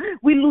event.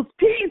 We lose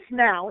peace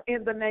now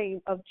in the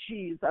name of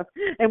Jesus.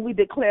 And we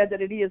declare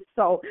that it is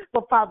so.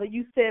 But Father,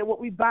 you said what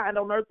we bind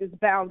on earth is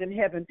bound in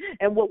heaven,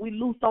 and what we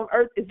loose on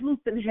earth is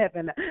loosed in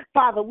heaven.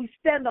 Father, we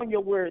stand on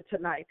your word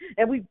tonight,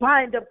 and we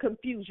bind up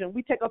confusion.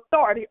 We take authority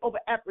authority over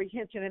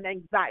apprehension and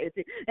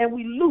anxiety. And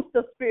we loose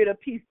the spirit of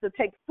peace to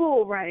take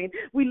full reign.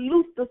 We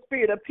loose the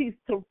spirit of peace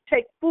to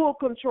take full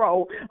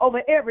control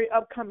over every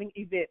upcoming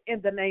event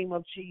in the name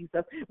of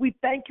Jesus. We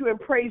thank you and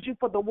praise you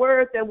for the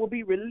word that will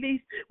be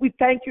released. We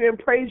thank you and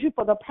praise you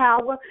for the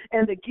power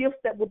and the gifts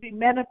that will be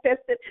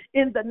manifested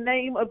in the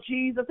name of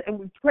Jesus. And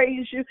we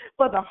praise you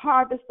for the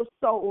harvest of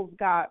souls,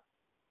 God.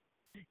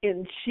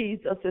 In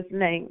Jesus'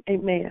 name,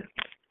 amen.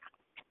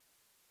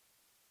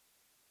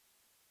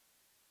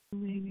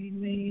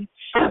 Amen.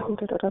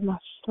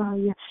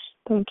 Messiah.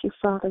 Thank you,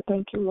 Father.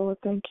 Thank you, Lord.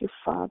 Thank you,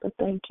 Father.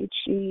 Thank you,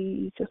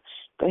 Jesus.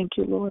 Thank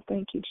you, Lord.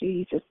 Thank you,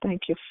 Jesus.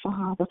 Thank you,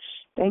 Father.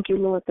 Thank you,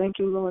 Lord. Thank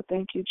you, Lord.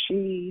 Thank you,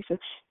 Jesus.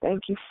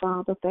 Thank you,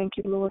 Father. Thank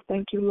you, Lord.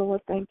 Thank you,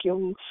 Lord. Thank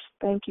you.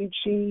 Thank you,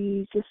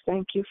 Jesus.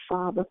 Thank you,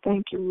 Father.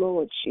 Thank you,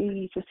 Lord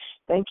Jesus.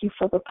 Thank you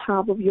for the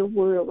power of your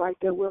word right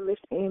there, where Miss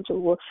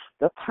Angela,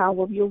 the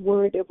power of your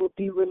word that will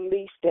be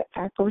released, the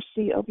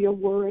accuracy of your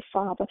word,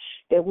 Father,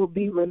 that will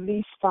be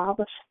released,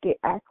 Father, the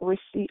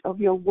accuracy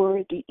of your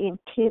word, the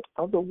intent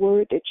of the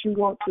word that you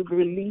want to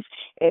release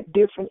at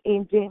different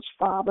events,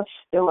 Father.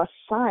 There are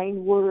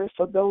sign words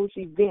for those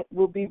events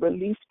will be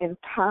released in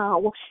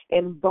power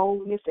and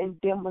boldness and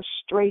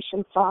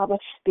demonstration, Father.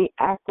 The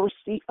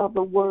accuracy of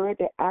the word,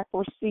 the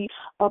accuracy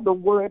of the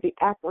word, the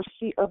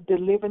accuracy of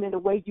delivering in the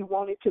way you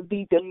want it to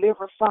be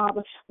delivered,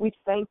 Father. We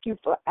thank you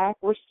for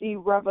accuracy,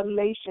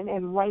 revelation,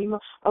 and rhema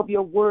of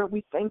your word.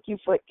 We thank you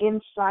for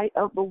insight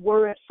of the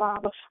word,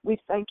 Father. We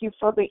thank you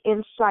for the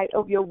insight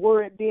of your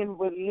word being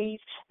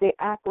released, the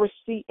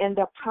accuracy and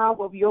the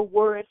power of your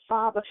word,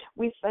 Father.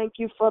 We thank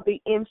you for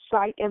the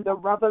insight and the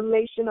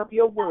revelation of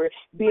your word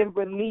being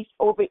released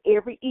over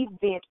every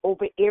event,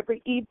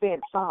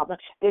 Father,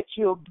 that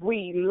you'll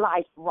breathe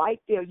life right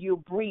there. You'll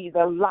breathe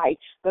the life,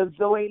 the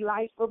Zoe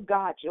life of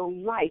God. Your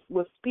life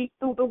will speak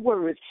through the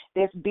words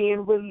that's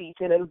being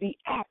released, and it'll be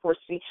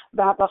accuracy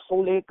by the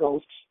Holy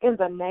Ghost in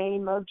the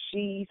name of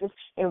Jesus.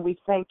 And we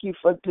thank you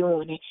for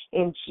doing it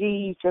in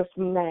Jesus'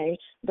 name.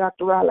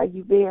 Dr. Ala,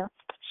 you there?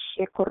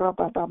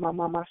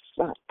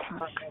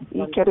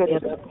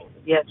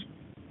 Yes,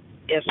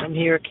 I'm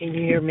here. Can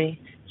you hear me?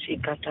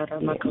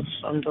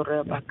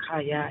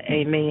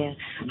 Amen.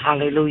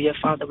 Hallelujah.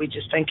 Father, we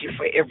just thank you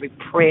for every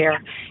prayer,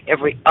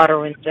 every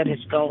utterance that has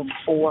gone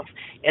forth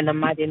in the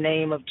mighty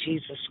name of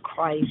Jesus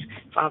Christ.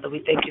 Father,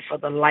 we thank you for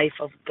the life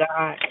of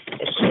God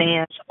that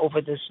stands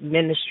over this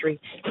ministry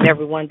and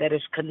everyone that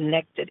is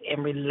connected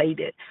and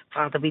related.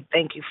 Father, we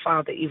thank you,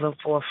 Father, even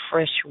for a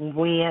fresh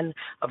wind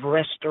of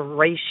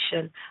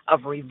restoration,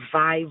 of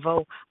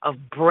revival,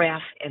 of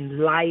breath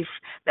and life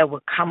that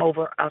will come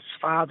over us,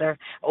 Father,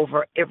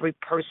 over every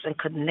person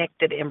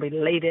connected and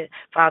related.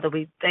 Father,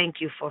 we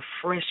thank you for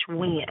fresh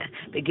wind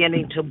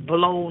beginning to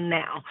blow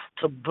now,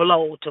 to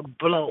blow,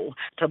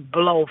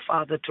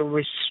 Father, to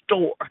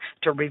restore,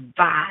 to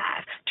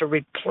revive, to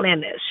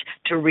replenish,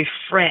 to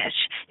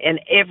refresh in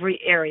every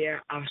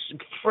area of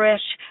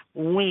fresh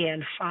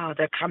wind,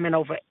 Father, coming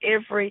over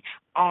every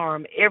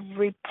arm,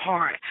 every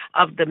part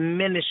of the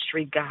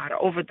ministry, God,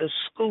 over the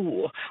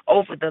school,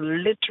 over the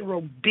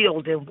literal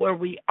building where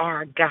we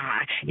are,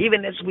 God,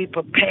 even as we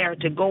prepare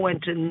to go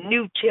into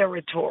new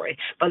territory.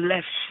 But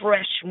let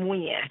fresh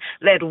wind,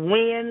 let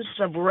winds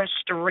of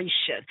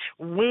restoration,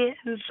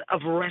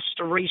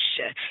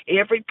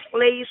 every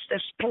place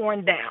that's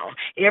torn down,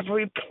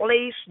 every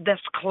place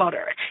that's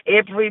cluttered,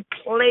 every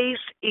place,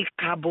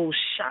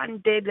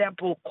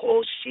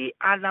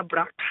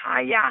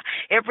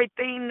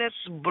 everything that's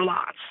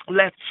blocked,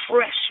 let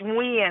fresh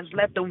winds,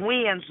 let the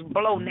winds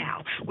blow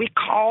now. We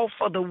call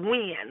for the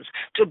winds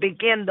to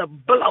begin to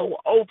blow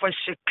over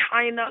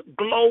Shekinah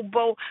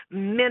Global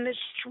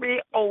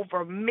Ministry,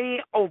 over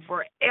me,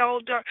 over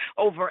elder,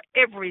 over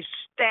every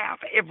staff,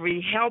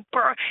 every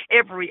helper,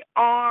 every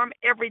arm,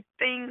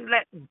 everything.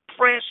 Let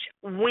fresh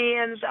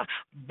winds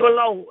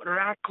blow.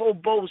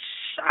 Rakobo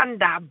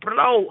Shanda,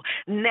 blow.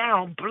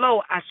 Now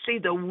blow. I see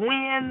the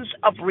winds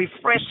of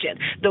refreshing,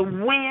 the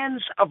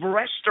winds of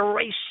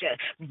restoration,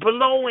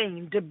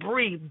 blowing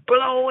debris,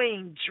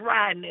 blowing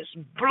dryness,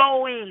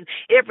 blowing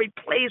every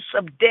place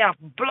of death,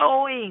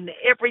 blowing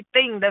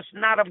everything that's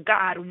not of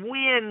God.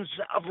 Winds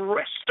of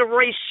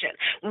restoration,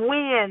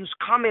 winds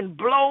come and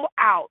blow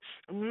out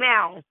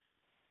now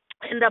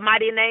in the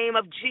mighty name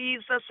of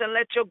Jesus, and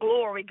let your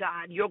glory,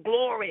 God, your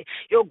glory,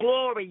 a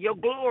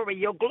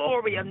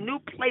new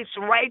place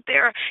right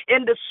there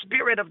in the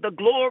spirit of the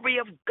glory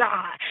of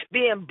God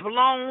being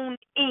blown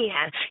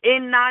in.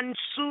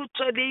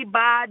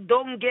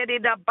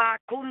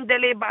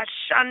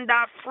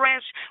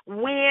 Fresh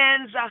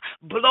winds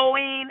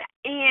blowing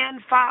in,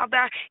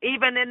 Father,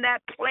 even in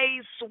that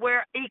place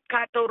where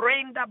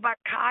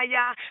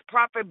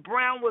Prophet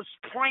Brown was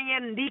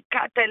praying,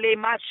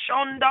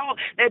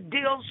 that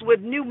deals with with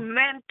new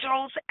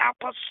mantles,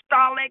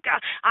 apostolic.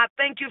 I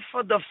thank you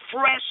for the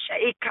fresh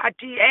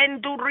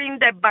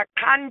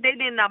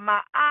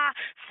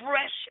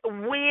fresh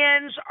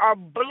winds are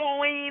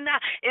blowing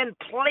in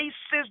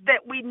places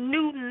that we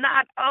knew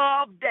not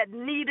of that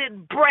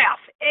needed breath.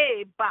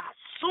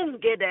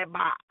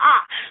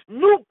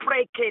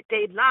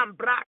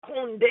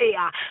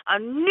 A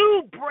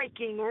new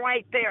breaking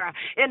right there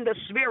in the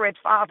spirit,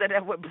 Father,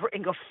 that would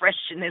bring a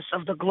freshness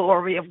of the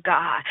glory of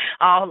God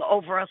all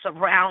over us,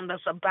 around us,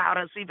 about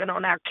us, even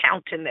on our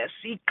countenance.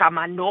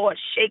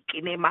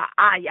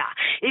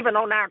 Even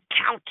on our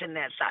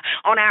countenance,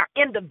 on our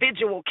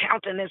individual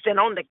countenance, and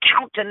on the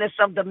countenance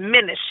of the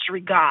ministry,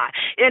 God.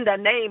 In the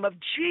name of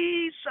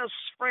Jesus,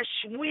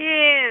 fresh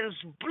winds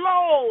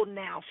blow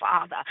now,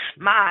 Father.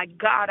 My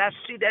God, I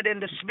see that in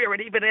the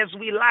spirit, even as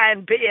we lie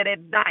in bed at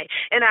night,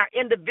 in our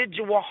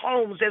individual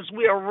homes, as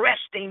we are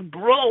resting.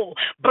 Blow,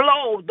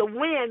 the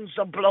winds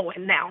are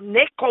blowing now.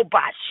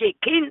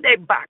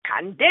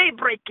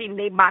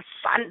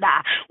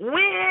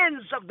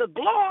 Winds of the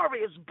glory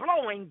is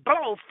blowing.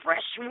 Blow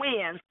fresh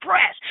winds,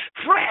 fresh.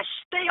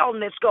 Stay on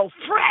this, go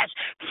fresh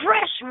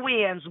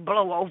winds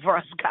blow over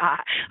us, God,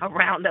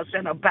 around us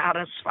and about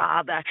us,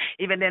 Father,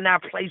 even in our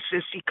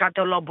places.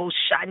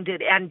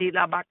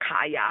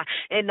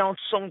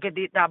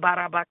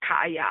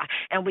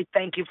 And we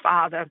thank you,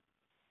 Father,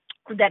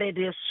 that it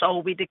is so.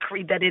 We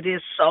decree that it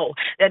is so,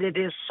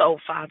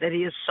 Father. It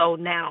is so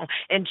now.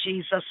 In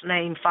Jesus'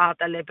 name,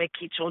 Father.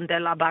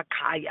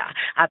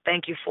 I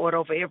thank you for it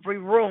over every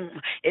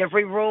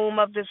room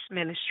of this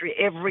ministry,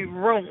 every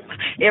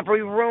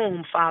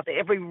room, Father,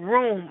 every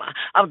room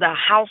of the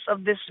house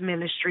of this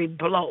ministry.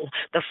 Blow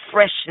the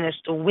freshness,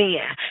 the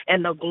wind,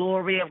 and the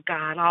glory of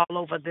God all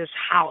over this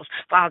house.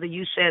 Father,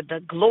 you said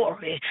the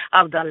glory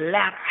of the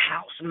latter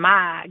house,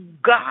 my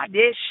God,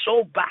 is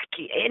so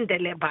baki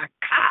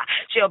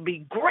shall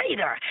be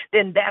greater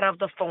than that of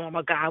the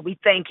former, God. We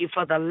thank you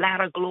for the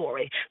latter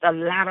glory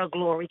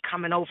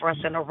coming over us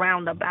and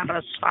around about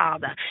us,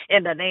 Father,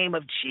 in the name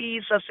of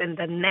Jesus, in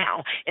the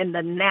now, in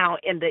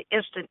the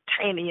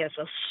instantaneous,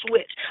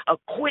 a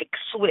quick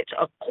switch,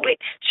 a quick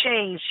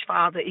change,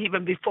 Father,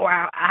 even before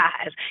our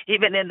eyes,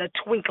 even in the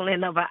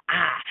twinkling of an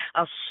eye.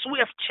 A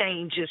swift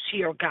change is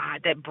here,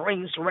 God, that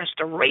brings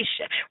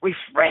restoration,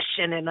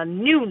 refreshing, and a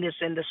newness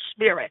in the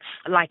spirit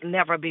like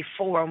never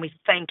before, and we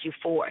thank you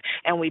for it.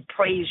 And we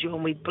praise you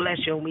and we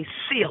bless you and we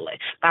seal it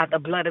by the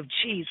blood of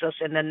Jesus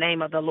in the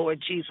name of the Lord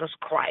Jesus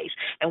Christ.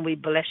 And we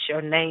bless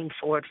your name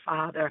for it,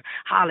 Father.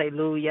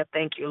 Hallelujah.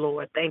 Thank you,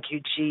 Lord. Thank you,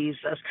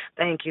 Jesus.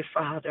 Thank you,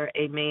 Father.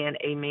 Amen.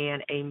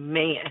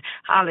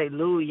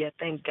 Hallelujah.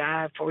 Thank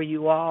God for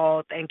you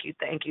all. Thank you.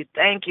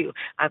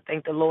 I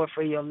thank the Lord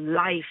for your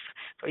life,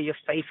 for your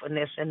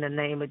faithfulness in the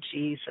name of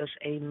Jesus.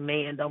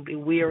 Amen. Don't be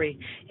weary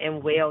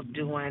in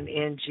well-doing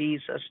in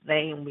Jesus'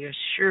 name. You'll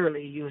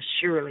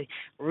surely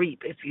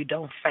reap if you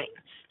don't faint.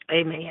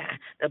 Amen.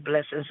 The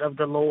blessings of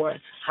the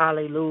Lord.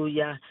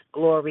 Hallelujah.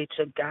 Glory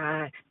to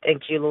God.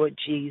 Thank you, Lord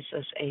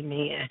Jesus.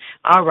 Amen.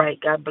 All right.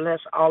 God bless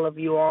all of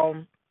you all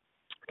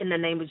in the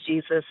name of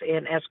Jesus.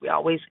 And as we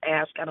always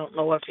ask, I don't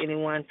know if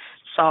anyone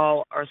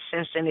saw or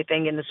sensed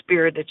anything in the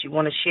spirit that you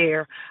want to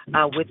share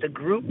with the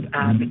group,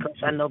 because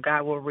I know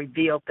God will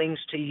reveal things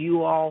to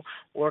you all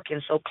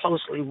working so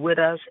closely with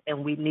us,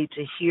 and we need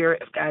to hear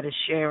if God is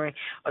sharing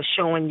or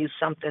showing you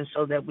something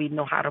so that we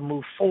know how to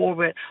move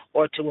forward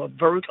or to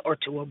avert or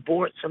to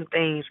abort some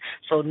things.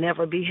 So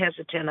never be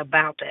hesitant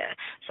about that.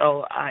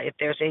 So if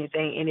there's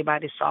anything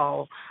anybody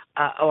saw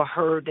or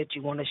heard that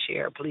you want to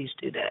share, please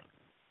do that.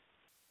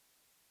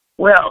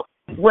 Well,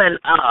 when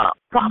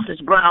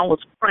Prophet Brown was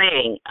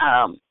praying,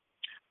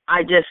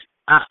 I just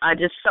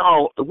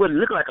saw what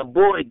looked like a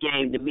board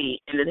game to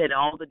me, and it had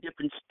all the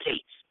different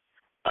states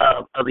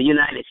of the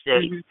United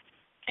States.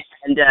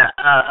 Mm-hmm. And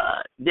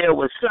there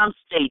were some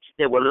states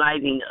that were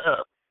lighting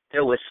up.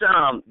 There were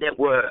some that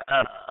were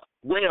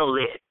well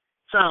lit.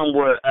 Some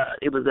were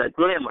it was a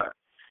glimmer,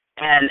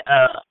 and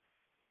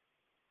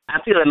I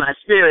feel in my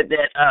spirit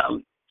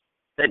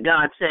that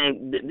God's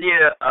saying that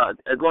there are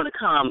going to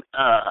come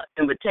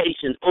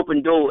invitations,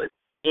 open doors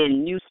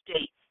in new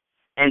states,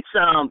 and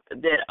some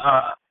that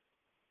are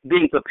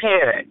being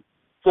prepared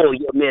for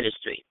your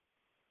ministry.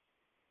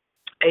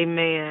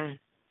 Amen.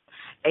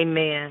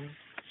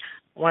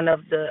 One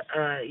of the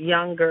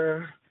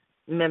younger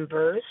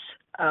members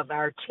of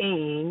our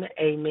team,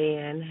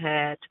 amen,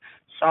 had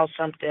saw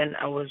something.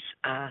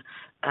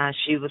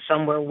 She was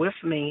somewhere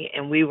with me,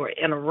 and we were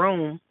in a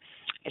room,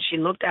 and she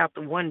looked out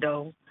the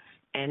window,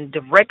 and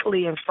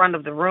directly in front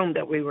of the room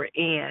that we were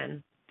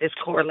in, this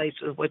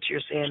correlates with what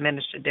you're saying,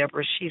 Minister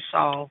Deborah, she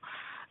saw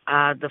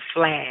the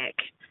flag,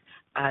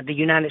 the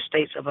United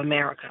States of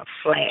America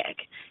flag.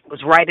 It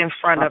was right in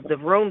front of the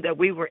room that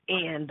we were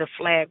in. The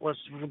flag was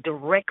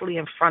directly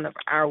in front of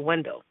our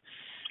window.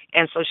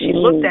 And so she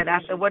looked at it. I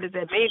said, what does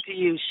that mean to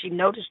you? She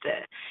noticed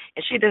that.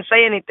 And she didn't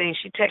say anything.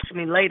 She texted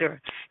me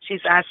later. She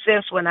said, I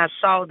sensed when I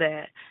saw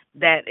that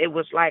it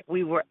was like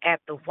we were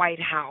at the White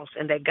House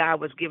and that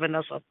God was giving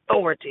us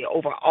authority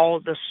over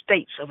all the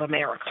states of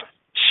America.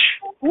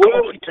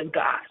 Glory to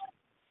God.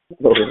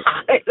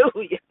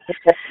 Hallelujah.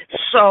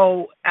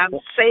 So I'm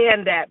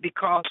saying that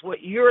because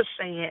what you're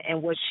saying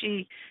and what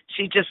she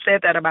just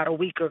said that about a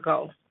week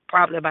ago,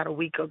 probably about a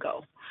week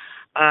ago.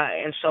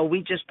 And so we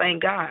just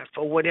thank God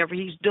for whatever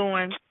he's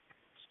doing.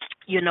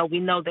 You know, we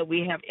know that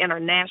we have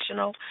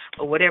international,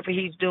 but whatever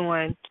he's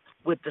doing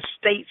with the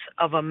states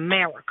of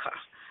America,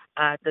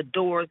 the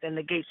doors and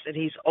the gates that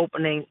he's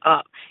opening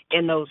up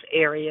in those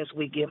areas,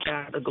 we give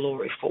God the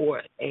glory for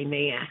it.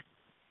 Amen.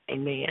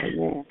 Amen.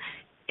 Amen.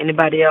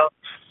 Anybody else?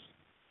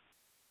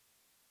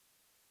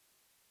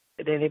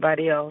 Did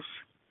anybody else?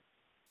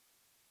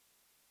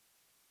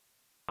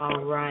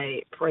 All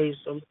right. Praise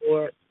the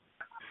Lord.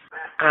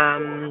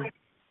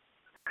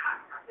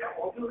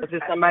 Is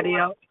there somebody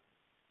else?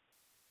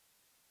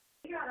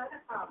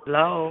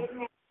 Hello?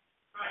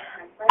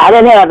 I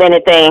didn't have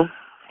anything.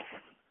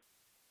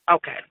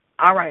 Okay.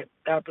 All right.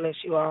 God bless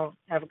you all.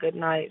 Have a good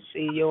night.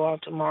 See you all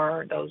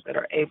tomorrow, those that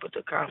are able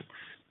to come.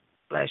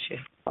 Bless you.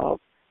 Oh.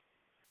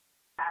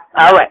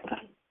 All right.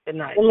 Good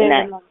night. Good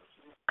night.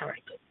 All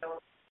right.